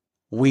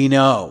 We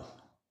know.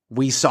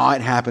 We saw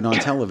it happen on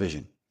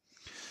television.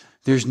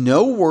 There's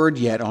no word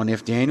yet on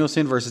if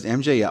Danielson versus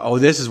MJF... Oh,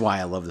 this is why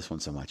I love this one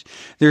so much.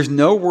 There's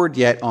no word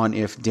yet on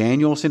if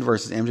Danielson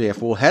versus MJF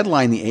will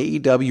headline the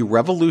AEW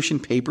Revolution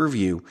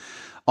pay-per-view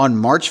on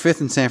March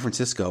 5th in San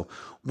Francisco,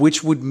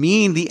 which would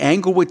mean the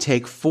angle would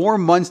take 4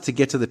 months to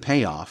get to the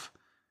payoff,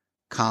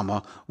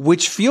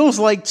 which feels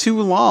like too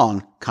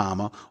long,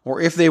 or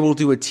if they will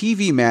do a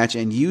TV match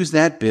and use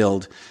that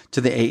build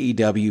to the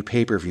AEW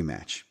pay-per-view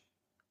match.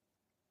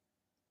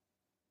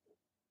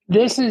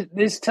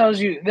 This tells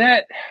you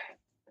that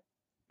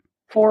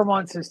 4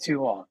 months is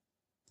too long.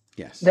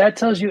 Yes. That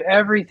tells you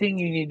everything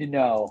you need to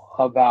know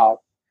about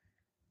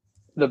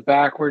the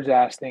backwards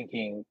ass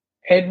thinking.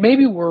 And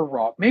maybe we're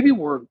wrong. Maybe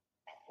we're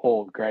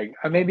old, Greg.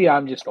 Maybe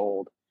I'm just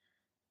old.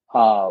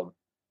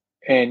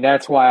 And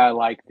that's why I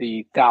like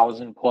the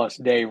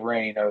 1,000+ day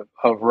reign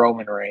of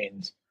Roman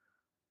Reigns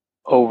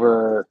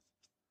over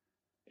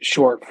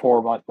short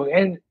 4 months.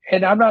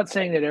 And I'm not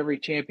saying that every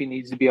champion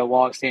needs to be a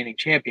long-standing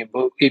champion,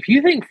 but if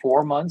you think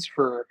 4 months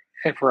for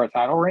a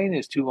title reign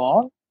is too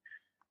long,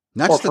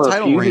 not just the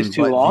title reign,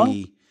 too but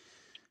long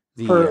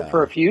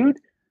for a feud,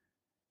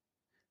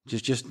 then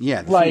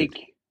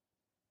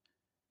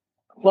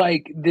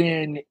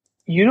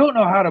you don't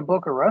know how to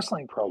book a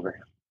wrestling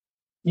program.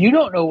 You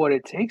don't know what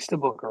it takes to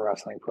book a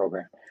wrestling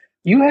program.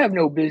 You have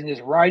no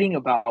business writing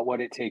about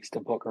what it takes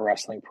to book a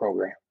wrestling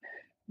program.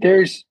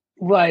 There's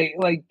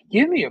like,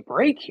 give me a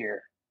break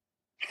here.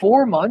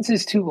 4 months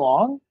is too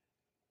long.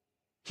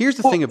 Here's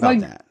the thing about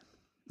that.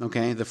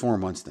 Okay, the 4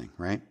 months thing,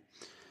 right?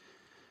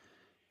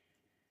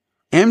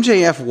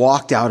 MJF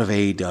walked out of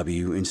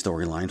AEW in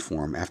storyline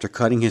form after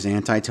cutting his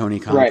anti-Tony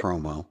Khan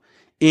promo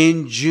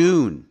in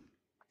June.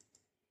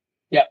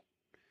 Yep.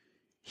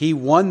 He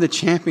won the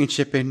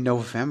championship in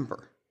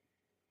November.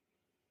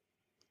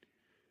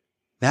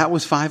 That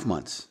was 5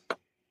 months.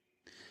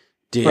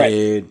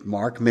 Did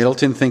Mark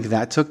Middleton think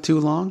that took too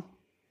long?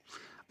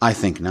 I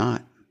think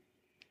not.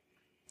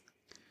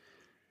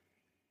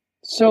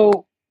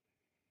 So,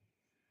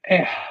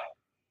 and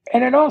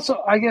then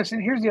also, I guess,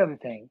 and here's the other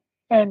thing.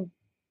 And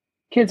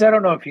kids, I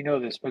don't know if you know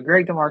this, but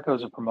Greg DeMarco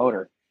is a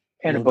promoter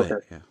and a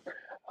booker.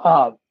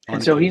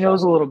 And so he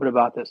knows a little bit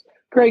about this.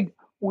 Greg,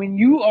 when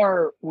you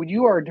are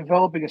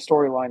developing a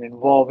storyline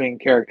involving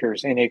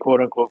characters in a quote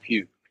unquote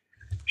feud,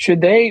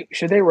 should they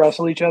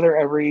wrestle each other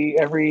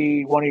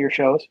every one of your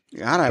shows?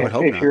 God, I would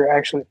hope not. You're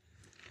actually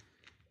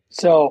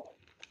so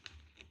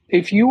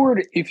if you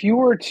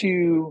were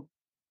to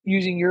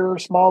using your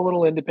small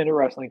little independent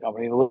wrestling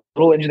company, the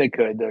little engine they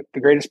could, the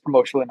greatest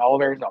promotion in all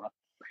of Arizona,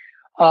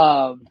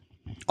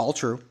 all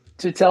true,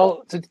 to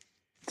tell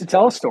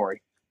a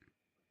story,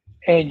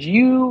 and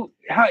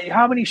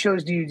how many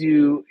shows do you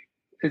do?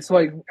 It's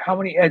like how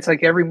many? It's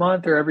like every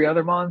month or every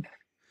other month.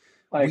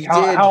 Like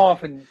how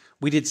often?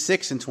 We did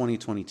 6 in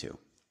 2022,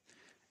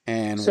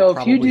 and so we'll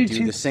probably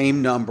do the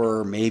same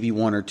number, maybe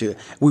 1 or 2.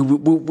 We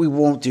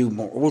won't do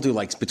more. We'll do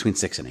like between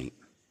 6 and 8.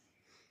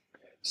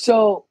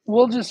 So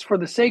we'll just, for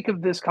the sake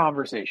of this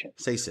conversation,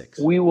 say 6.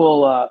 We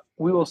will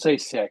say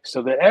 6,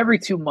 so that every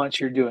 2 months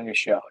you're doing a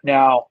show.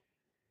 Now,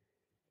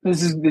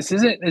 this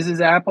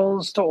is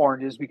apples to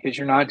oranges because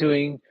you're not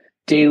doing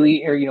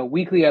daily or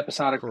weekly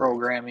episodic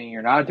programming.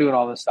 You're not doing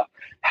all this stuff.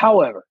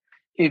 However,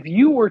 if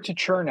you were to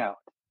churn out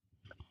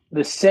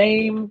the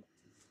same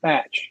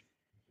match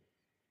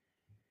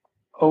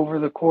over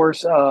the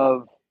course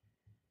of,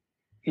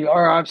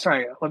 I'm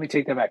sorry, let me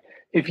take that back.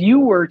 If you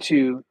were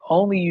to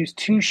only use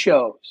 2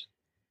 shows,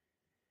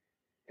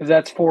 because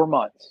that's 4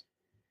 months,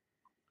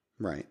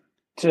 right,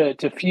 to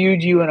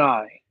feud you and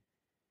I,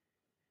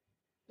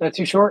 that's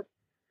too short?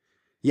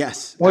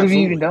 Yes. What have you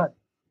even done?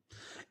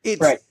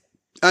 Right.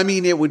 I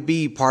mean, it would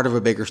be part of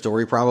a bigger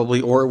story probably,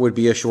 or it would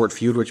be a short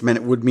feud, which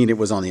would mean it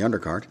was on the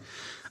undercard.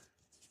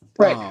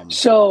 Right.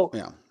 So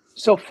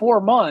 4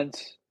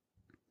 months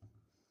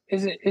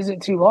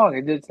isn't too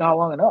long. It's not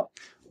long enough.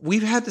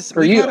 We've had this.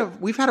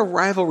 We've had a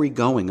rivalry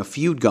going, a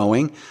feud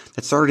going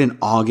that started in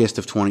August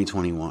of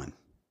 2021.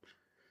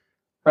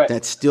 Right.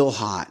 That's still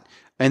hot,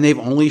 and they've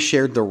only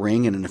shared the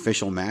ring in an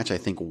official match, I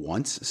think,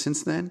 once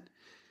since then.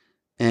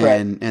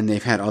 And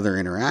they've had other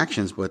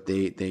interactions, but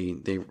they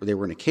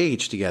were in a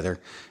cage together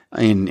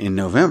in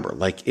November.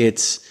 Like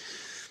it's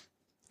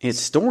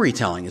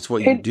storytelling. It's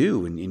what you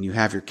do, and you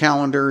have your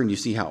calendar and you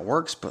see how it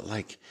works. But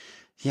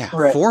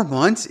 4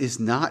 months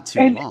is not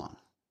too long.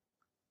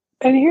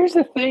 And here's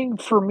the thing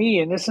for me,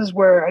 and this is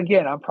where,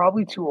 again, I'm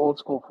probably too old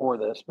school for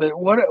this, but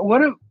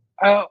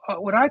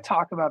when I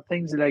talk about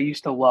things that I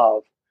used to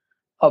love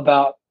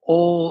about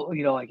old,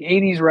 like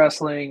 80s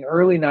wrestling,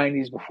 early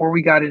 90s, before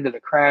we got into the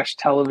crash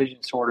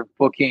television sort of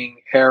booking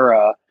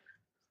era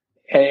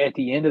at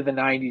the end of the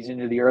 90s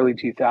into the early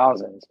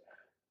 2000s,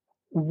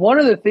 one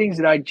of the things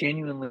that I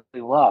genuinely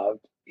loved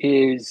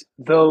is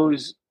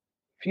those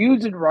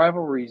feuds and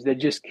rivalries that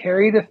just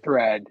carried a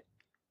thread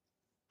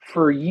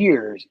for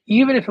years,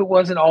 even if it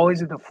wasn't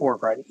always at the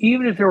forefront,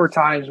 even if there were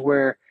times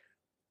where,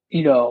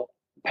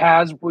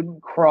 paths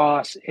wouldn't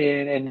cross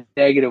in a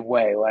negative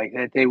way, like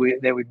that they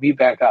would meet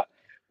back up.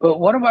 But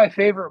one of my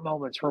favorite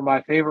moments for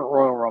my favorite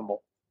Royal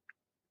Rumble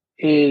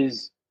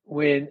is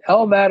when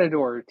El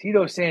Matador,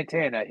 Tito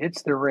Santana,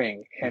 hits the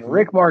ring and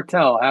Rick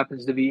Martel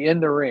happens to be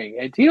in the ring.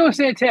 And Tito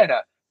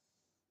Santana,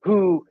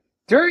 who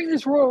during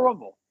this Royal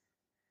Rumble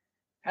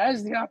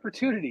has the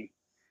opportunity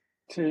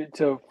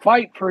to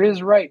fight for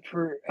his right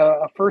for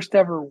a first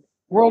ever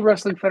World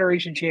Wrestling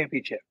Federation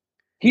championship.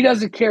 He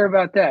doesn't care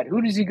about that.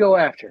 Who does he go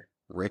after?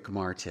 Rick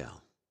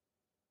Martel.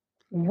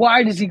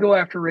 Why does he go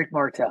after Rick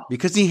Martel?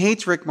 Because he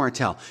hates Rick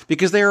Martel.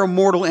 Because they are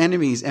mortal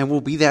enemies and will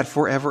be that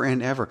forever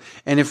and ever.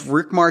 And if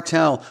Rick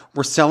Martel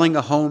were selling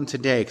a home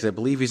today, because I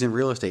believe he's in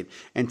real estate,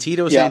 and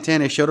Tito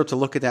Santana showed up to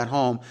look at that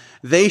home,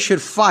 they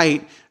should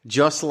fight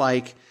just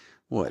like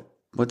what?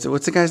 What's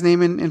the guy's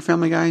name in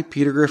Family Guy?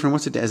 Peter Griffin.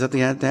 Is that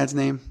the dad's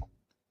name?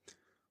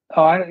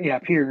 Oh,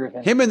 Peter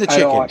Griffin. Him and the I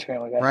don't watch chicken,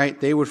 Family Guy. right?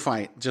 They would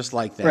fight just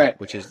like that, right.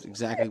 Which is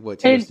exactly what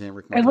Tito and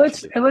Rick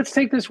Martel and let's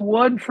take this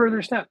one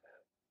further step.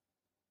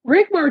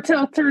 Rick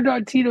Martel turned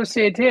on Tito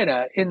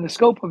Santana in the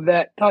scope of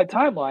that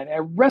timeline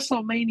at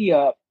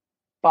WrestleMania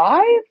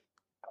 5. I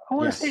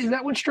want to say, is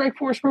that when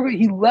Strikeforce broke it?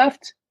 He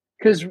left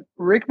because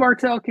Rick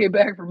Martel came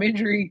back from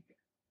injury,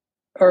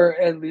 or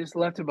at least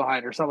left him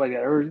behind, or something like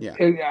that. Or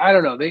I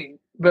don't know.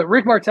 But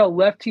Rick Martel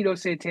left Tito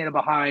Santana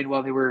behind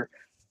while they were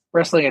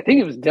wrestling. I think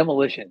it was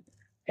Demolition,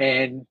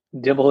 and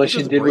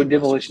Demolition did what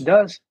Demolition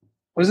does.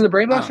 Was it the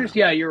Brainbusters?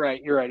 Yeah, you're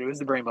right. You're right. It was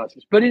the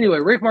Brainbusters. But anyway,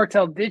 Rick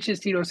Martel ditches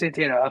Tito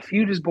Santana. A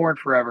feud is born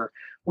forever.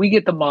 We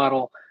get the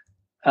model,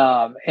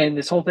 and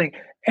this whole thing,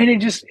 and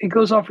it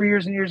goes on for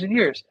years and years and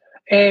years.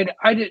 And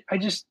I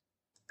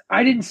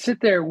didn't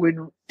sit there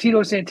when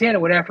Tito Santana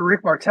went after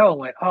Rick Martel and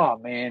went, oh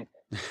man,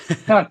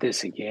 not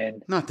this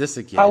again. Not this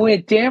again. I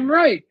went, damn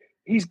right.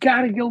 He's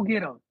got to go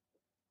get him.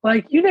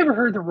 Like, you never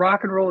heard the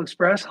Rock and Roll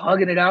Express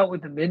hugging it out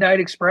with the Midnight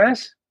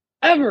Express?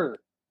 Ever.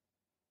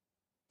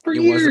 For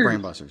years. It was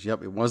the Brainbusters.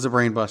 Yep, it was the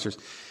Brainbusters.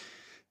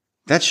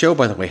 That show,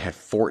 by the way, had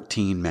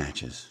 14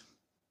 matches.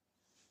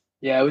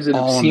 Yeah, it was an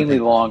obscenely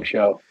long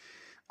show.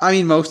 I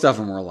mean, most of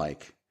them were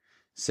like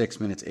 6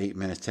 minutes, 8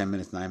 minutes, 10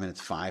 minutes, 9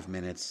 minutes, 5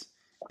 minutes,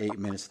 8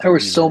 minutes. There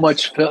was so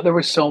much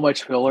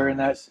filler in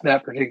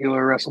that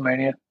particular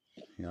WrestleMania.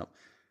 Yep.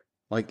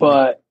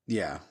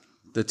 Yeah.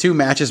 The two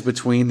matches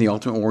between the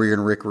Ultimate Warrior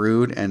and Rick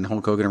Rude and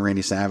Hulk Hogan and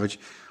Randy Savage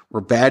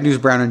were Bad News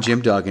Brown and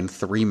Jim Duggan,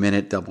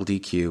 3-minute double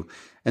DQ.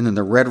 And then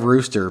the Red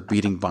Rooster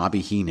beating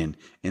Bobby Heenan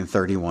in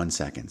 31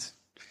 seconds.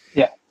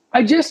 Yeah.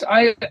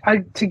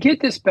 To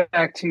get this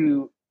back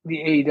to the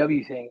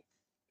AEW thing,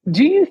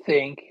 do you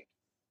think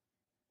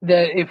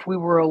that if we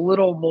were a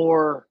little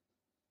more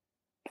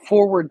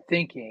forward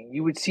thinking,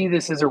 you would see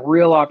this as a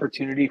real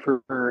opportunity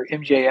for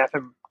MJF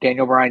and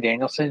Daniel Bryan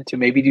Danielson to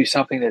maybe do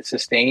something that's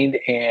sustained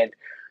and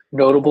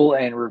notable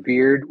and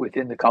revered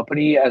within the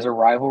company as a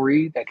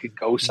rivalry that could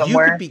go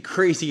somewhere? You could be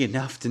crazy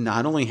enough to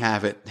not only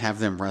have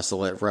them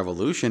wrestle at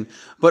Revolution,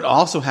 but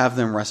also have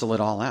them wrestle it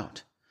All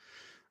Out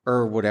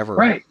or whatever.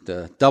 Right.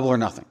 The Double or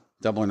Nothing,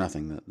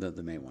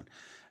 the main one.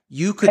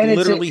 You could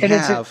literally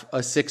have a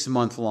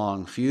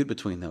 6-month-long feud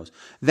between those.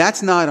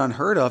 That's not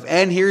unheard of.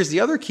 And here's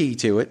the other key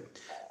to it.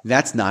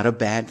 That's not a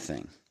bad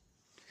thing.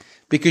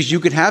 Because you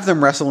could have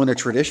them wrestle in a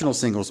traditional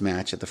singles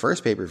match at the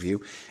first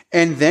pay-per-view,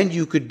 and then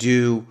you could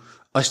do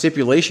a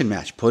stipulation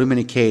match, put them in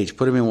a cage,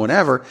 put them in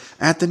whatever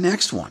at the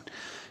next one.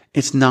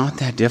 It's not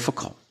that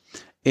difficult.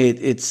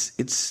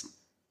 It's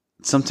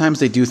sometimes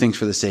they do things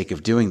for the sake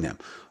of doing them.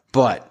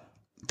 But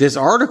this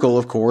article,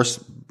 of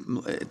course,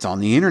 it's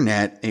on the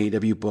internet,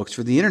 AEW books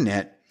for the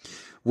internet,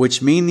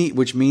 which mean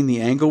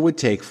the angle would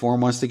take 4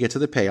 months to get to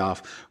the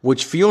payoff,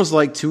 which feels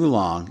like too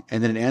long,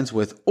 and then it ends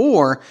with,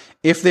 or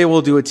if they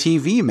will do a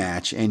TV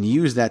match and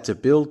use that to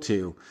build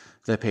to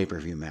the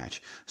pay-per-view match.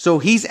 So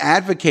he's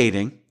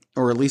advocating,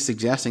 or at least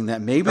suggesting,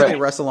 that maybe they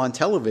wrestle on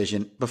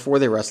television before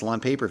they wrestle on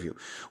pay-per-view,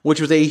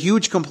 which was a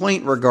huge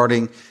complaint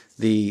regarding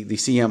the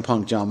CM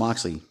Punk John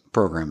Moxley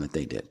program that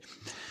they did.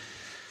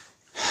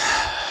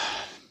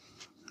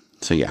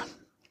 So yeah.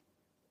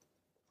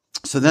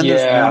 So then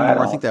there's one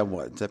more. I think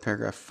is that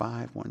paragraph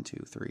 5? 1,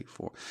 2, 3,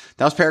 4.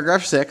 That was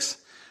paragraph 6.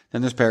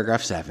 Then there's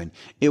paragraph 7.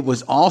 It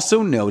was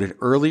also noted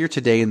earlier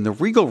today in the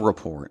Regal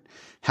report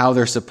how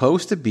there's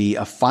supposed to be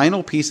a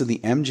final piece of the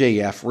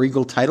MJF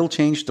Regal title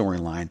change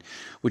storyline,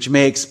 which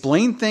may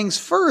explain things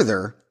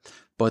further,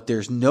 but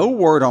there's no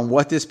word on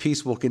what this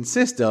piece will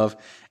consist of,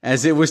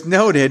 as it was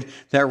noted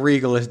that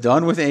Regal is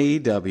done with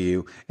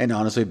AEW and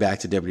on his way back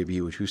to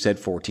WWE, which we've said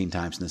 14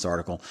 times in this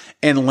article,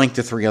 and linked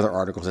to 3 other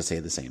articles that say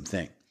the same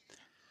thing.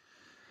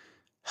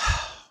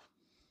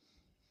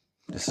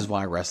 This is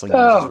why wrestling is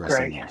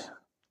wrestling. Greg.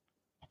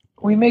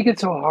 We make it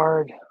so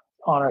hard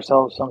on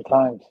ourselves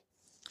sometimes.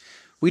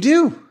 We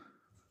do.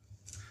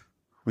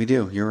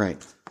 You're right.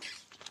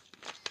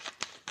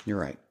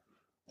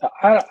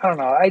 I don't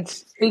know.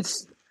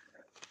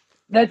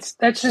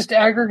 That's just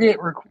aggregate.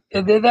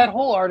 That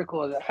whole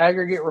article is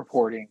aggregate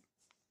reporting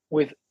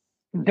with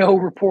no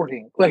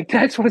reporting. Like,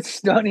 that's what's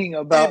stunning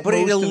about. But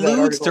it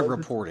alludes to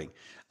reporting.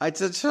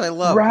 That's what I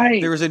love.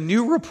 Right. There was a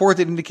new report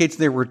that indicates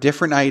there were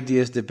different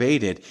ideas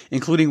debated,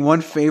 including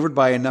one favored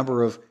by a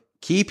number of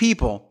key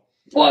people.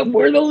 What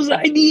were those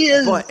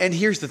ideas? And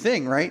here's the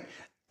thing, right?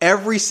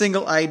 Every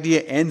single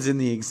idea ends in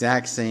the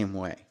exact same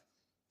way.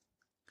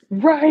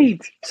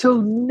 Right. So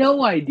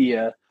no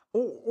idea.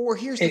 Or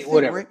here's the thing,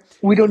 whatever. right?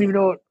 We don't even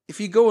know what. If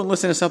you go and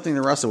listen to something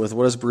to wrestle with,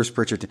 what does Bruce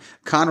Pritchard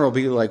Conrad will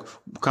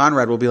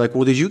be like,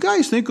 well, did you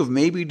guys think of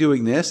maybe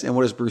doing this? And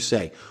what does Bruce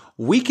say?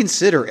 We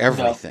consider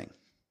everything. No.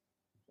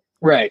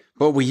 Right.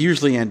 But we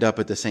usually end up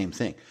at the same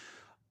thing.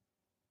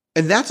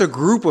 And that's a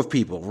group of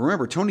people.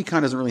 Remember, Tony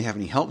Khan doesn't really have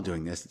any help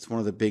doing this. It's one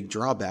of the big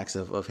drawbacks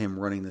of him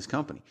running this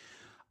company.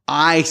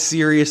 I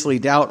seriously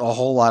doubt a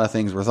whole lot of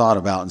things were thought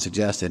about and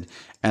suggested.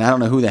 And I don't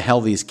know who the hell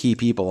these key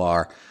people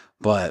are,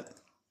 but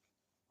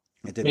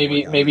it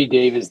didn't maybe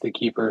Dave is the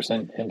key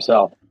person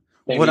himself.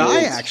 What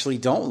I actually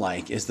don't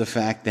like is the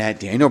fact that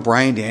Daniel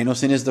Bryan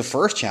Danielson is the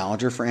first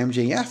challenger for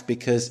MJF,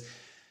 because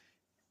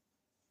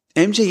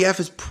MJF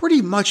is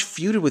pretty much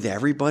feuded with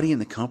everybody in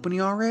the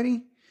company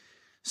already.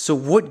 So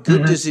what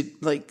good does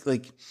it, like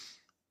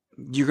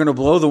you're going to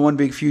blow the one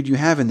big feud you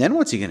have, and then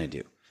what's he going to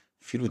do?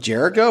 Feud with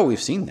Jericho?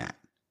 We've seen that.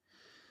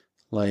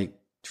 Feud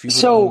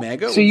with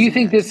Omega? So you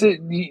think this is?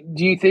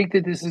 Do you think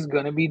that this is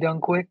going to be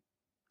done quick?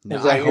 No,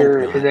 is that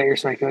your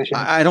speculation?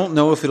 I don't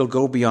know if it'll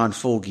go beyond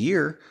Full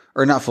Gear,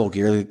 or not Full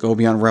Gear. Go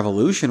beyond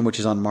Revolution, which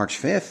is on March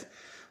 5th,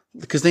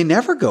 because they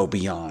never go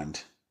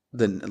beyond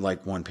than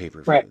like one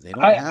pay-per-view. Right. They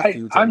don't have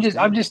feuds.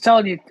 I'm just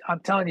telling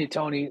you,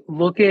 Tony,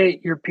 look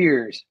at your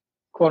peers,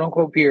 quote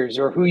unquote peers,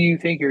 or who you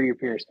think are your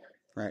peers.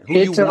 Right. Who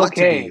you want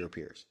to be your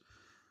peers.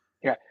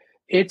 Yeah.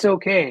 It's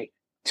okay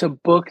to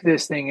book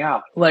this thing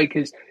out. Like,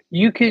 cause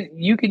you can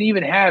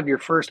even have your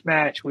first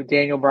match with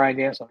Daniel Bryan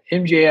Danielson.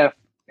 MJF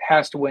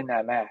has to win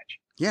that match.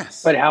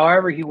 Yes. But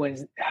however he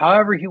wins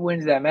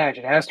that match,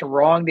 it has to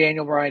wrong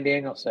Daniel Bryan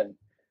Danielson.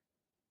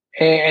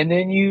 And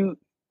then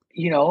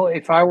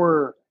if I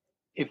were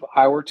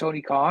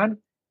Tony Khan,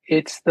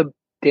 it's the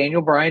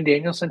Daniel Bryan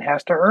Danielson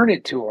has to earn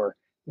it tour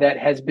that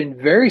has been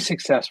very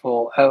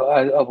successful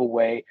of a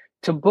way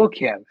to book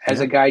him as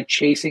a guy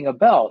chasing a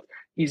belt.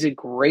 He's a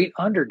great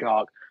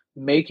underdog.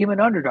 Make him an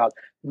underdog.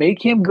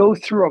 Make him go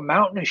through a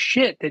mountain of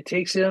shit that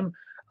takes him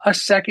a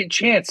second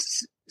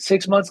chance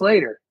 6 months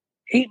later,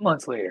 8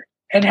 months later,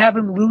 and have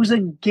him lose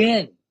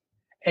again.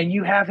 And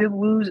you have him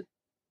lose,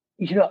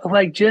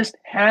 just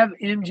have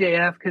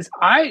MJF, because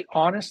I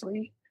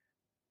honestly,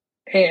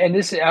 and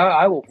this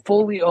I will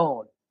fully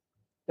own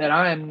that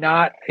I am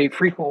not a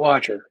frequent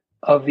watcher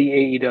of the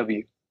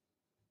AEW.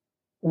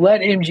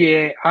 Let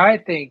MJF, I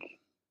think,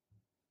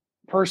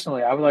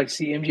 personally, I would like to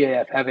see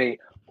MJF have a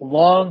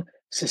long,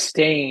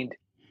 sustained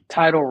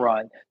title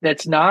run.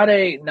 That's not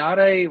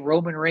a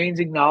Roman Reigns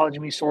acknowledge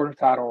me sort of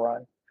title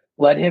run.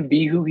 Let him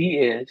be who he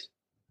is.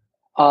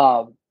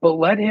 But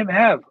let him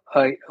have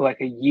a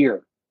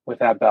year with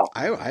that belt.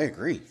 I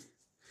agree.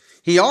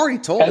 He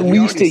already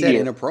said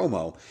in a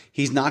promo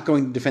he's not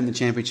going to defend the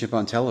championship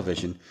on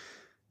television,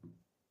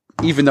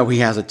 even though he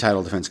has a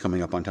title defense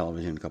coming up on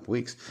television in a couple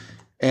weeks.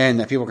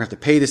 And that people are going to have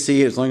to pay to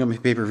see it. It's only going to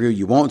be pay-per-view.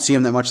 You won't see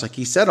him that much. Like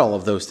he said all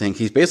of those things.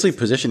 He's basically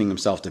positioning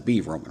himself to be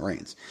Roman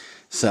Reigns.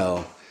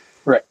 So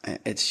right.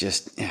 It's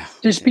just,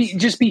 Just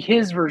be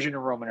his version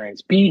of Roman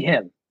Reigns. Be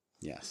him.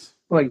 Yes.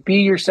 Like, be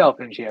yourself,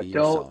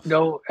 MJF.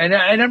 No. And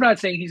I'm not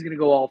saying he's going to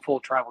go all full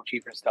tribal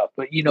chief and stuff,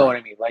 but you know what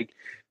I mean. Like,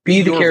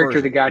 be the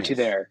character that got you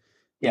there.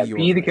 Yeah,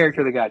 be the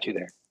character that got you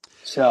there.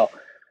 So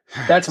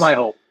that's my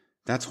hope.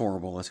 That's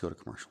horrible. Let's go to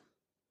commercial.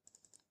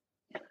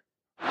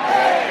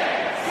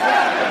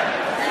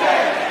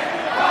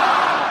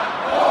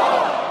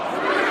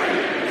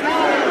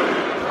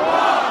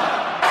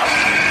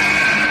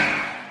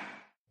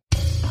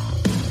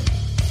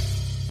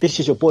 This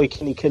is your boy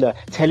Kenny Killer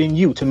telling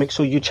you to make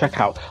sure you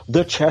check out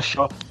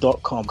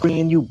thechairshot.com,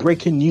 bringing you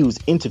breaking news,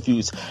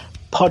 interviews,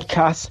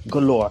 podcasts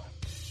galore,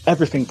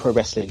 everything pro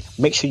wrestling.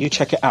 Make sure you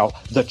check it out,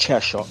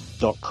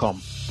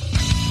 thechairshot.com.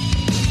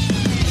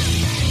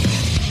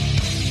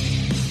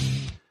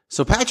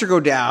 So Patrick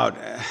O'Dowd,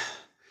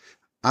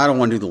 I don't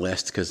want to do the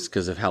list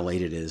because of how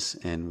late it is,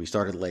 and we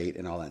started late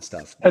and all that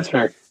stuff. That's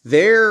fair.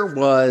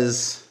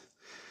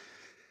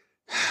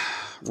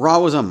 Raw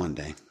was on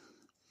Monday.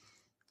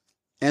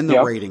 And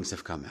the ratings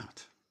have come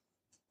out.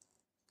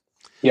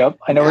 Yep,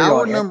 I know where you're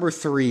going. Hour number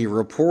 3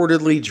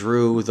 reportedly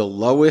drew the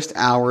lowest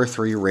Hour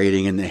 3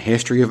 rating in the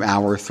history of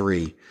Hour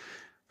 3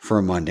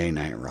 for Monday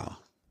Night Raw.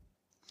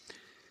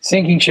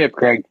 Sinking ship,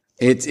 Greg.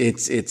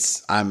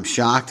 It's. I'm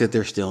shocked that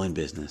they're still in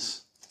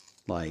business.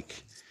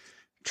 Like,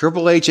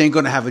 Triple H ain't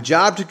going to have a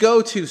job to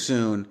go to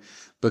soon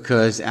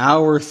because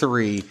Hour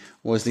 3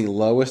 was the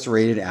lowest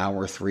rated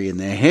Hour 3 in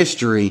the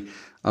history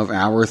of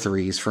Hour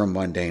 3s from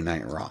Monday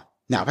Night Raw.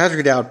 Now, Patrick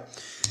O'Dowd,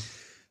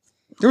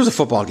 there was a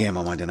football game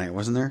on Monday night,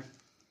 wasn't there?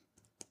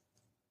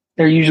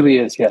 There usually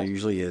is, yeah. There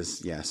usually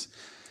is, yes.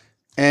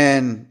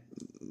 And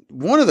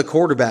one of the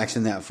quarterbacks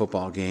in that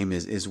football game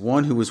is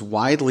one who was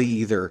widely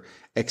either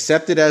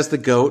accepted as the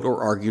GOAT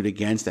or argued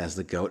against as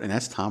the GOAT, and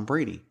that's Tom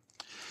Brady.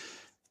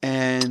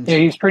 And yeah,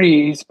 he's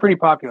pretty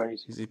popular.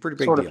 He's a pretty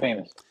big sort deal. of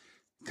famous.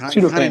 Kind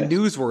of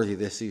newsworthy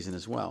this season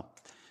as well.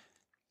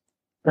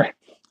 Right.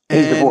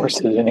 His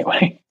divorces,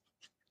 anyway.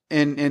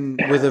 And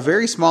with a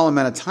very small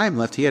amount of time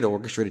left, he had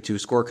orchestrated to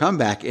score a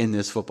comeback in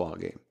this football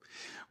game,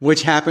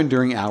 which happened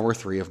during Hour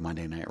 3 of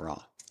Monday Night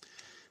Raw.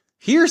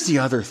 Here's the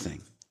other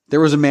thing. There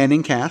was a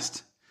Manning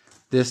cast.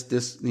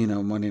 This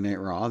Monday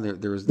Night Raw.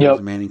 There was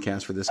a Manning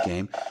cast for this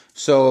game.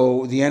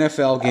 So the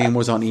NFL game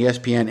was on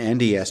ESPN and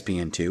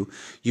ESPN2.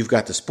 You've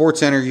got the Sports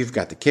Center. You've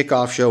got the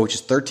kickoff show, which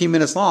is 13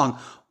 minutes long,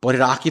 but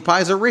it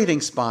occupies a rating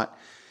spot.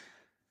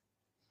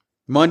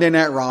 Monday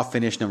Night Raw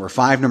finished number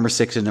 5, number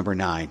 6, and number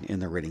 9 in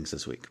the ratings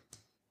this week.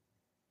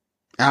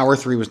 Hour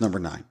 3 was number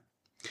 9.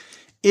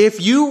 If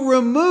you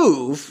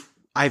remove,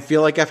 I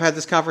feel like I've had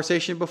this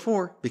conversation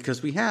before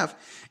because we have.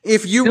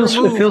 If you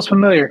remove, it feels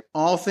familiar.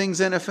 All things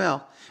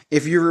NFL,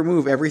 if you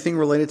remove everything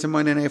related to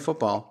Monday Night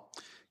Football,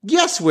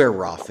 guess where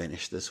Raw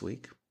finished this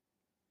week?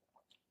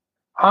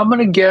 I'm going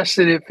to guess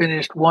that it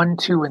finished 1,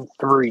 2, and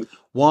 3.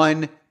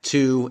 1,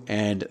 2,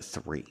 and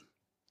 3.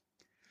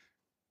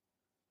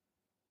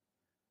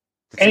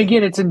 And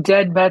again, it's a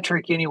dead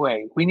metric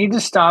anyway. We need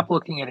to stop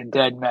looking at a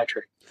dead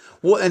metric.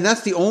 Well, and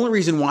that's the only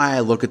reason why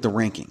I look at the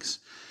rankings.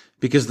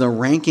 Because the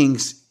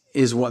rankings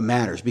is what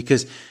matters.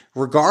 Because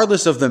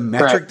regardless of the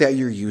metric that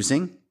you're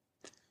using,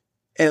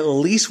 at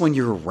least when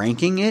you're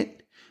ranking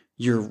it,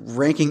 you're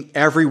ranking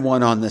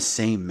everyone on the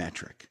same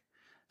metric.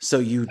 So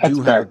you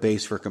do have a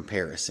base for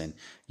comparison.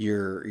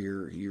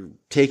 You're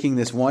taking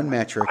this one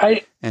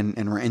metric,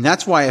 and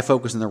that's why I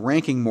focus on the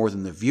ranking more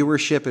than the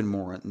viewership and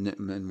more than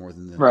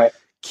the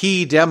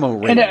key demo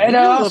rating. And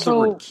I also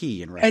love the word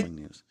key in wrestling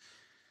news.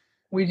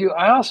 We do.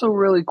 I also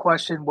really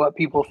question what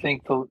people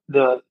think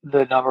the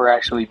number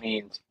actually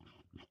means.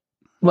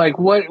 Like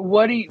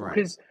what do you,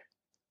 because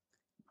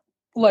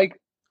like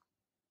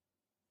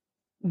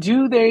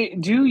do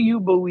you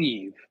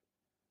believe,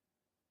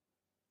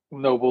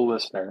 noble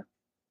listener,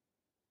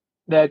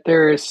 that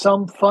there is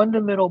some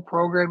fundamental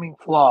programming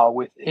flaw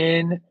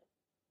within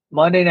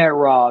Monday Night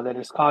Raw that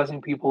is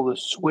causing people to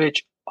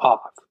switch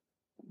off?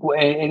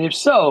 And if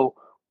so,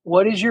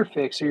 what is your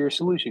fix or your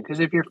solution?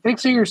 Because if your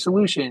fix or your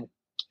solution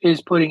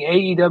is putting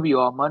AEW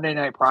on Monday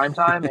Night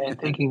Primetime and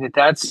thinking that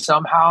that's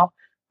somehow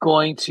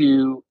going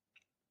to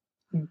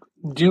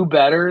do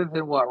better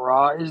than what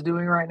Raw is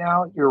doing right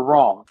now, you're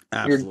wrong.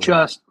 Absolutely. You're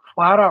just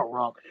flat out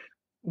wrong.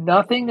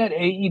 Nothing that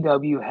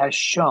AEW has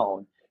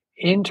shown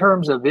in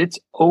terms of its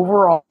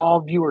overall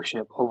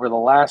viewership over the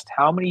last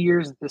how many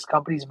years that this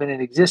company's been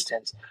in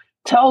existence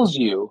tells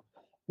you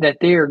that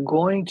they are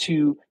going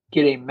to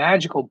get a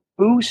magical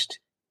boost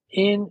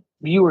in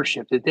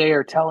viewership, that they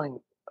are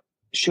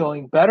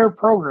showing better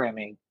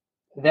programming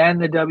than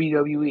the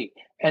WWE.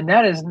 And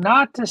that is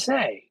not to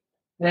say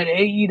that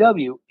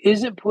AEW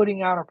isn't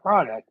putting out a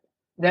product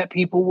that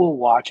people will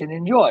watch and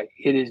enjoy.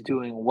 It is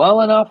doing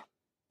well enough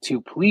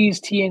to please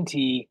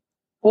TNT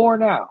for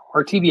now,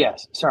 or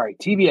TBS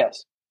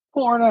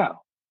for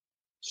now.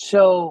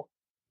 So,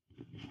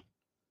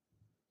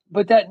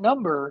 but that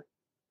number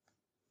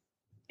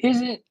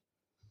isn't,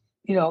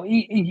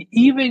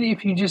 even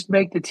if you just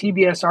make the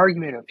TBS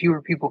argument of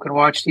fewer people can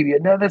watch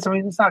TBS, no,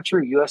 it's not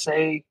true.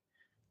 USA,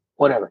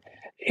 whatever.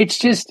 It's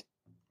just,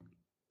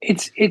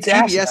 it's TBS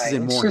asinine. is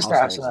in more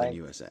households than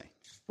USA.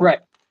 Right.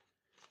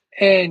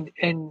 And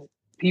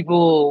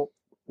people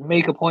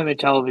make appointment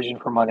television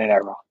for Monday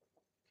Night Raw.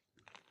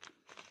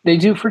 They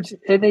do for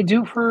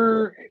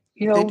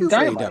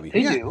Dynamite.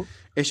 They do.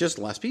 It's just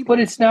less people.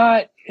 But it's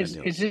not.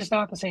 It's just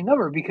not the same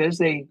number because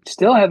they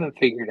still haven't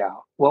figured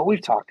out what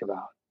we've talked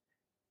about.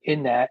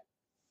 In that,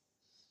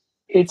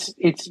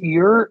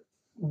 you're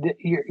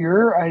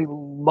a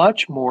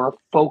much more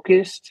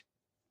focused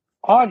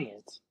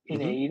audience in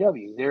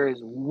AEW. There is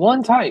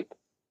one type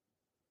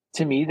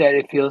to me that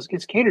it feels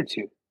gets catered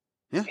to.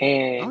 Yeah.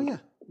 And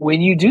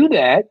when you do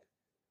that,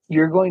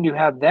 you're going to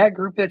have that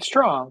group that's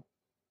strong,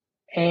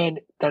 and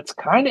that's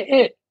kind of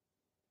it.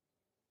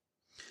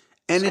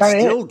 And it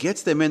still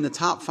gets them in the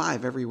top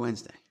 5 every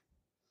Wednesday.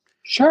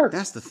 Sure.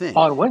 That's the thing.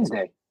 On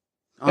Wednesday.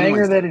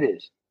 Banger that it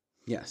is.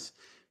 Yes.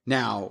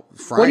 Now,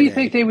 Friday. What do you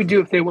think they would do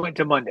if they went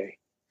to Monday?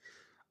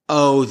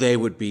 Oh, they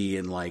would be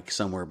in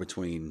somewhere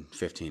between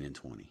 15 and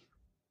 20.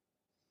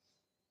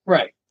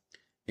 Right.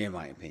 In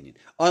my opinion.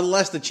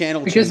 Unless the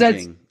channel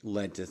changing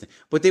led to...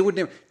 But they would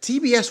never...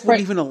 TBS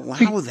wouldn't even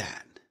allow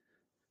that.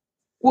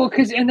 Well,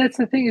 and that's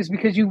the thing is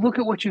because you look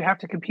at what you have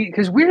to compete...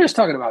 Because we're just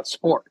talking about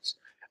sports.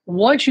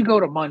 Once you go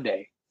to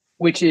Monday,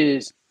 which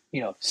is,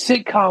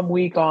 sitcom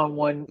week on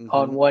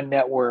one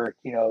network,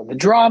 the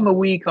drama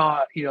week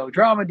on,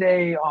 drama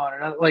day on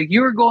another,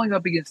 you're going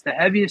up against the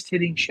heaviest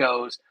hitting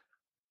shows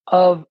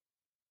of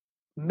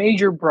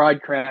major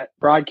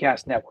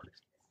broadcast networks.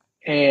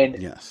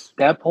 And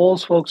that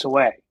pulls folks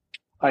away.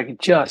 It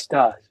just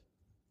does.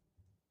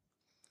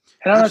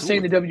 And I'm not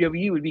saying the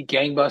WWE would be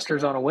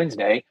gangbusters on a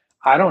Wednesday.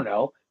 I don't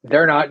know.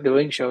 They're not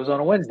doing shows on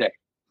a Wednesday.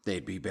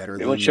 They'd be better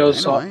than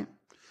shows Dynamite.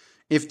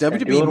 If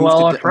WWE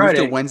moved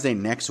to Wednesday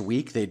next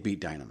week, they'd beat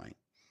Dynamite.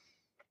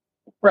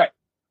 Right.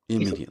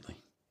 Immediately.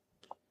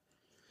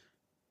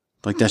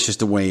 That's just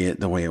the way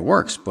it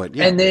works. But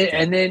yeah. And then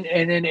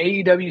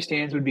AEW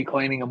stands would be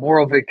claiming a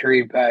moral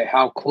victory by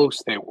how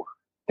close they were.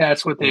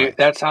 That's what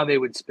that's how they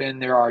would spin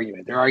their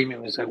argument. Their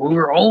argument was we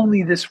were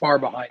only this far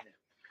behind them.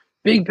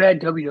 Big bad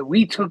WWE,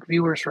 we took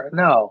viewers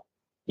no.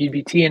 You'd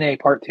be TNA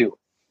Part 2.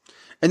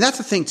 And that's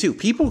the thing too.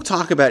 People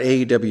talk about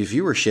AEW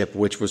viewership,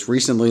 which was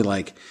recently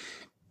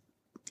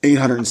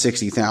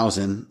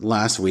 860,000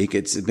 last week.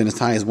 It's been as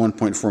high as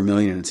 1.4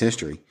 million in its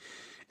history.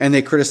 And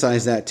they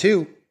criticize that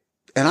too.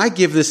 And I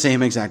give the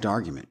same exact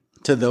argument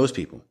to those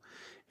people.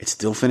 It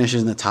still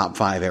finishes in the top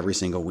 5 every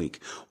single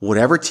week.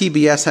 Whatever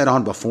TBS had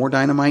on before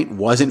Dynamite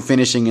wasn't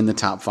finishing in the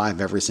top 5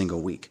 every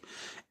single week.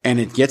 And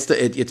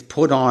it's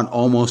put on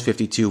almost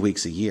 52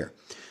 weeks a year.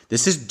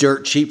 This is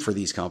dirt cheap for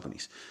these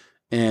companies.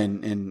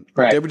 And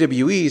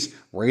WWE's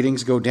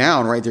ratings go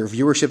down, right? Their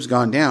viewership's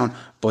gone down,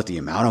 but the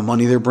amount of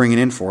money they're bringing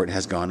in for it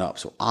has gone up.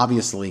 So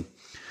obviously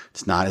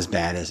it's not as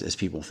bad as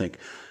people think.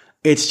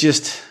 It's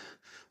just,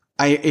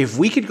 if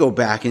we could go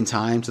back in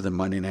time to the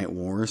Monday Night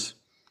Wars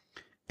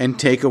and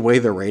take away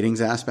the ratings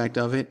aspect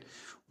of it,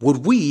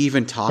 would we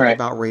even talk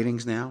about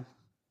ratings now?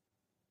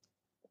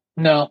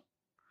 No.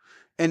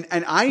 And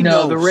I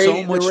know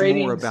so much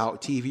more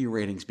about TV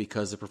ratings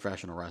because of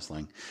professional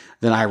wrestling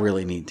than I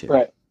really need to.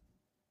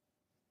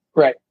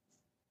 Right.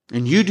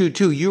 And you do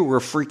too. You were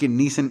a freaking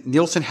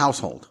Nielsen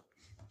household.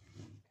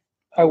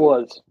 I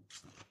was.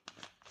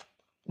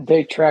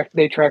 They tracked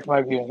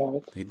my viewing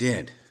habits. They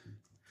did.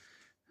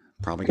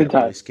 Probably got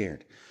really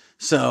scared.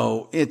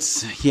 So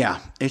it's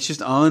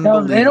just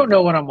unbelievable. No, they don't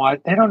know when I'm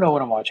watching. They don't know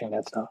when I'm watching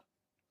that stuff.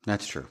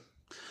 That's true.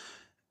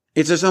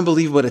 It's just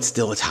unbelievable, but it's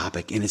still a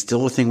topic and it's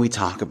still a thing we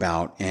talk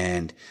about.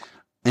 And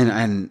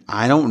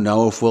I don't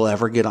know if we'll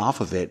ever get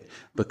off of it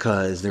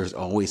because there's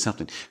always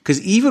something.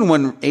 Because even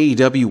when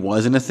AEW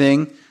wasn't a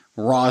thing,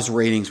 Raw's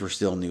ratings were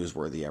still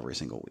newsworthy every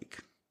single week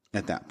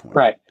at that point.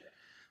 Right.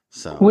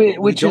 So which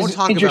we don't is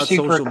talk interesting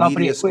about social for a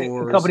company, media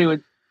scores. A company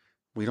with,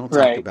 we don't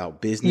talk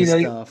about business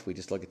stuff. We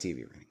just look at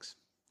TV ratings.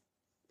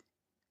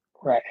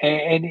 Right.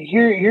 And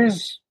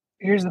here's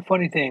the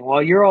funny thing.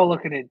 While you're all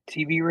looking at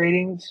TV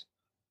ratings,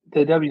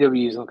 the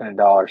WWE is looking at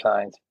dollar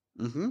signs.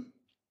 Mm-hmm.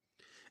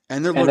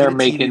 And they're looking at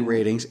TV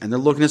ratings, and they're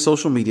looking at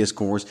social media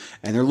scores,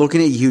 and they're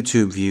looking at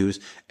YouTube views,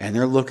 and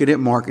they're looking at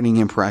marketing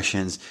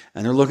impressions,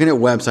 and they're looking at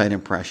website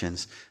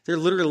impressions. They're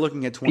literally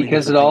looking at 20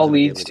 because it all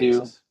leads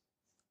to,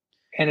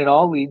 and it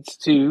all leads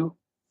to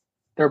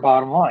their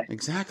bottom line.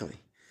 Exactly.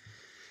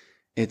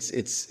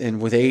 It's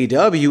and with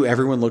AEW,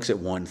 everyone looks at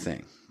one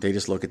thing. They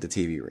just look at the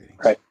TV ratings.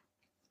 Right.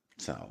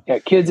 So yeah,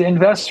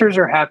 investors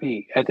are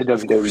happy at the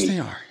WWE. Of course they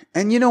are.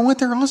 And you know what?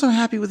 They're also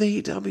happy with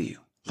AEW.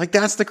 Like,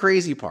 that's the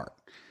crazy part.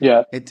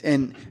 Yeah.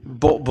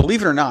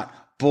 Believe it or not,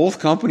 both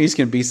companies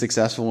can be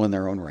successful in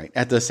their own right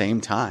at the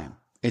same time.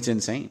 It's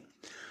insane.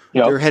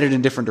 Yep. They're headed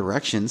in different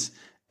directions.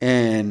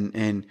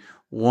 And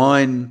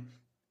one,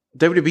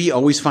 WWE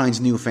always finds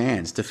new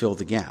fans to fill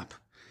the gap.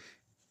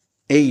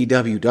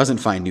 AEW doesn't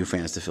find new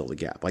fans to fill the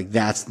gap. Like,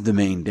 that's the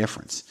main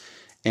difference.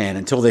 And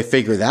until they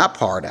figure that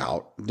part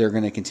out, they're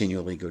going to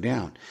continually go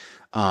down.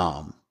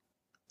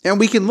 And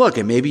we can look,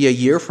 and maybe a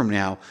year from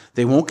now,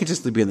 they won't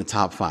consistently be in the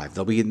top 5.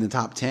 They'll be in the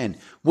top 10,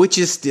 which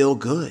is still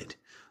good,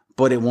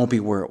 but it won't be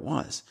where it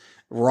was.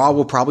 Raw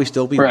will probably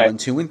still be 1,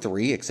 2, and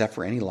 3, except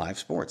for any live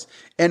sports.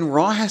 And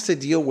Raw has to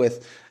deal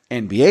with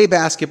NBA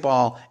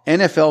basketball,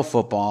 NFL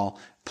football,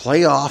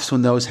 playoffs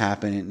when those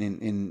happen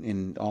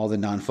in all the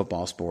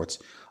non-football sports.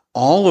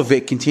 All of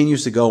it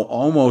continues to go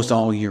almost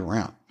all year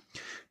round.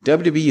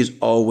 WWE is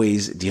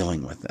always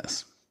dealing with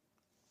this.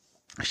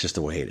 It's just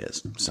the way it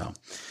is. So,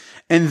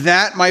 and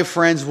that, my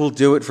friends, will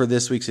do it for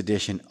this week's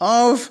edition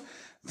of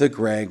the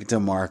Greg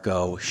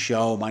DeMarco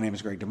Show. My name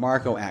is Greg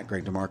DeMarco at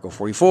Greg DeMarco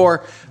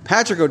 44.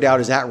 Patrick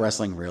O'Dowd is at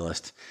Wrestling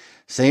Realist.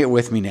 Say it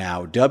with me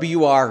now.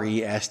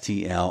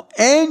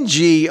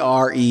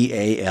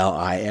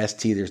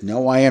 WRESTLNGREALIST. There's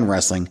no I in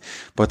wrestling,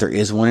 but there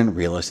is one in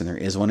Realist, and there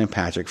is one in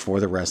Patrick for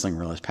the Wrestling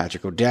Realist.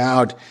 Patrick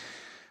O'Dowd.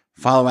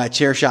 Follow at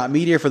Chairshot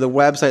Media for the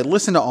website.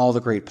 Listen to all the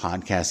great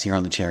podcasts here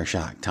on the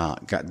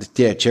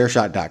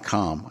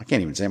Chairshot.com. I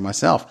can't even say it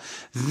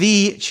myself.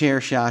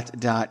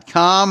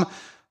 TheChairshot.com.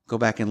 Go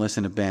back and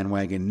listen to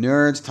Bandwagon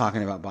Nerds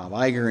talking about Bob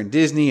Iger and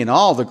Disney and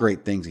all the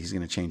great things he's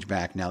going to change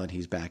back now that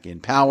he's back in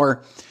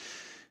power.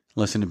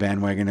 Listen to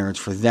Bandwagon Nerds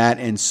for that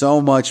and so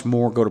much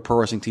more. Go to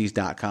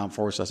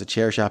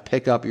ProWrestlingTees.com/Chairshot.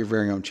 Pick up your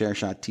very own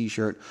Chairshot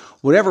t-shirt.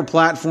 Whatever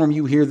platform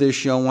you hear this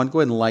show on, go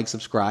ahead and like,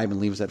 subscribe, and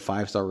leave us that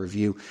 5-star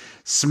review.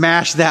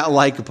 Smash that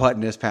like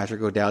button, as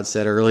Patrick O'Dowd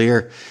said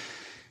earlier.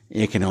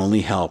 It can only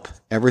help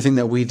everything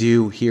that we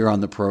do here on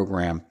the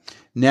program.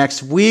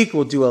 Next week,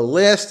 we'll do a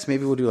list.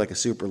 Maybe we'll do like a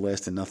super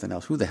list and nothing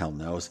else. Who the hell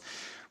knows?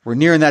 We're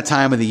nearing that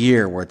time of the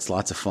year where it's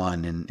lots of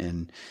fun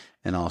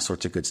and all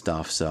sorts of good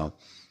stuff. So,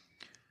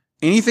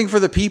 anything for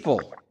the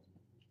people,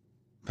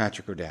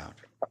 Patrick O'Dowd?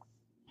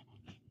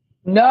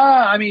 No,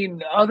 I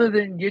mean, other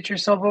than get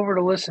yourself over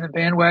to listen to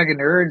Bandwagon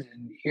Nerds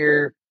and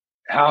hear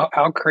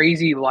how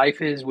crazy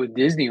life is with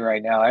Disney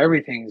right now.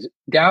 Everything's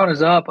down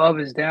is up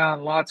is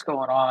down, lots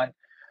going on.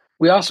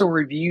 We also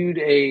reviewed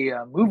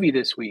a movie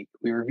this week.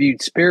 We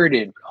reviewed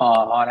Spirited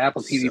on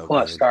Apple TV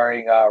Plus,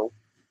 starring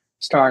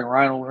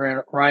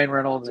Ryan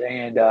Reynolds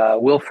and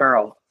Will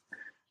Ferrell.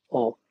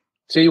 Oh,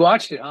 so you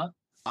watched it, huh?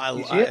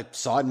 I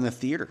saw it in the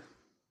theater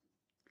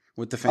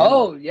with the family.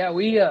 Oh yeah,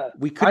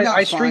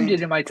 I streamed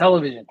it in my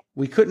television.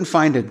 We couldn't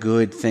find a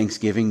good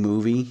Thanksgiving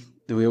movie.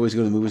 We always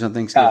go to the movies on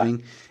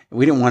Thanksgiving.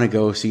 We didn't want to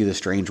go see The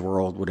Strange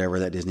World, whatever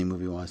that Disney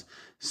movie was.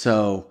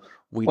 So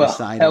we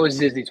decided that was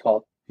Disney's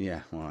fault.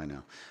 Yeah, well, I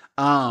know.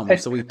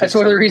 That's one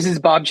of the reasons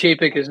Bob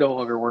Chapek is no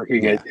longer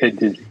working at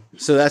Disney.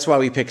 So that's why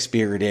we picked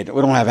Spirited.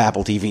 We don't have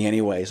Apple TV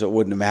anyway, so it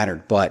wouldn't have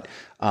mattered. But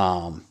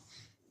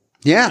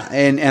yeah,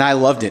 and I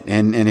loved it.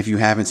 And if you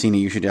haven't seen it,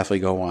 you should definitely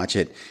go watch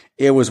it.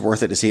 It was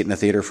worth it to see it in the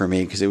theater for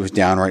me because it was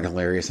downright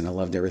hilarious, and I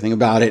loved everything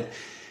about it.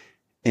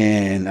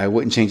 And I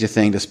wouldn't change a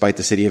thing despite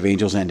the City of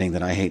Angels ending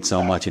that I hate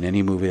so much in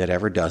any movie that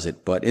ever does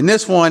it. But in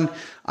this one,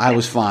 I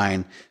was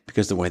fine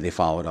because the way they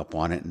followed up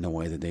on it and the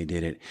way that they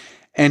did it.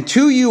 And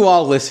to you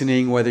all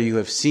listening, whether you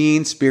have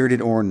seen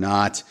Spirited or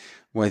not,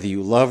 whether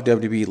you love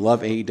WWE,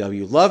 love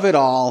AEW, love it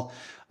all,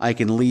 I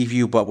can leave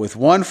you but with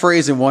one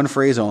phrase and one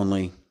phrase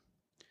only.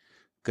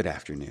 Good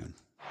afternoon.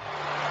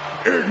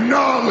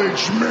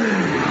 Acknowledge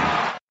me.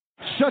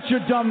 Shut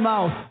your dumb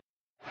mouth.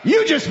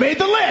 You just made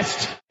the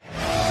list.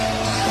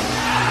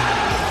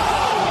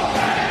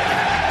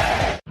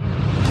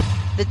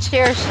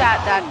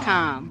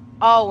 TheChairShot.com.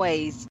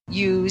 always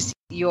use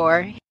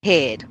your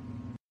head.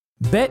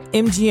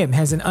 BetMGM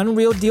has an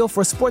unreal deal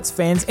for sports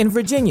fans in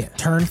Virginia.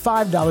 Turn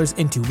 $5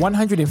 into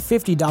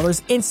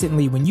 $150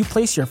 instantly when you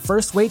place your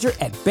first wager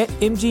at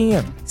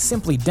BetMGM.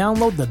 Simply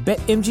download the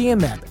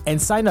BetMGM app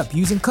and sign up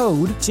using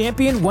code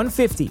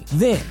Champion150.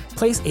 Then,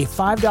 place a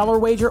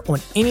 $5 wager on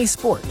any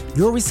sport.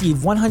 You'll receive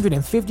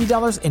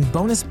 $150 in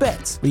bonus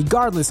bets,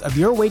 regardless of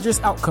your wager's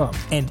outcome.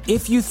 And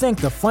if you think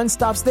the fun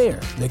stops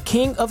there, the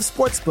king of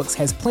sportsbooks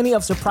has plenty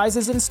of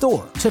surprises in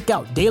store. Check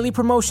out daily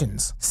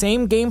promotions,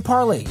 same-game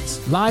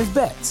parlays, live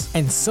bets,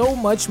 and so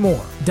much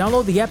more.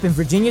 Download the app in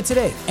Virginia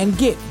today and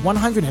get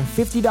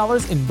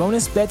 $150 in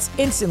bonus bets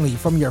instantly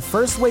from your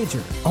first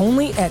wager.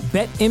 Only at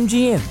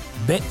BetMGM.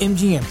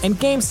 BetMGM and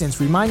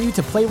GameSense remind you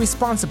to play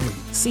responsibly.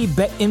 See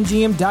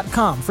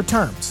BetMGM.com for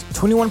terms.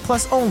 21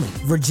 plus only.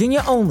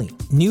 Virginia only.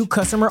 New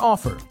customer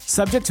offer.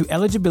 Subject to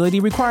eligibility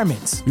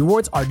requirements.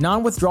 Rewards are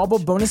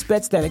non-withdrawable bonus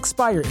bets that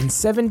expire in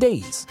 7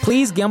 days.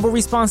 Please gamble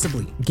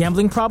responsibly.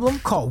 Gambling problem?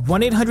 Call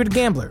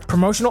 1-800-GAMBLER.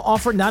 Promotional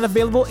offer not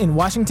available in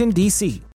Washington, D.C.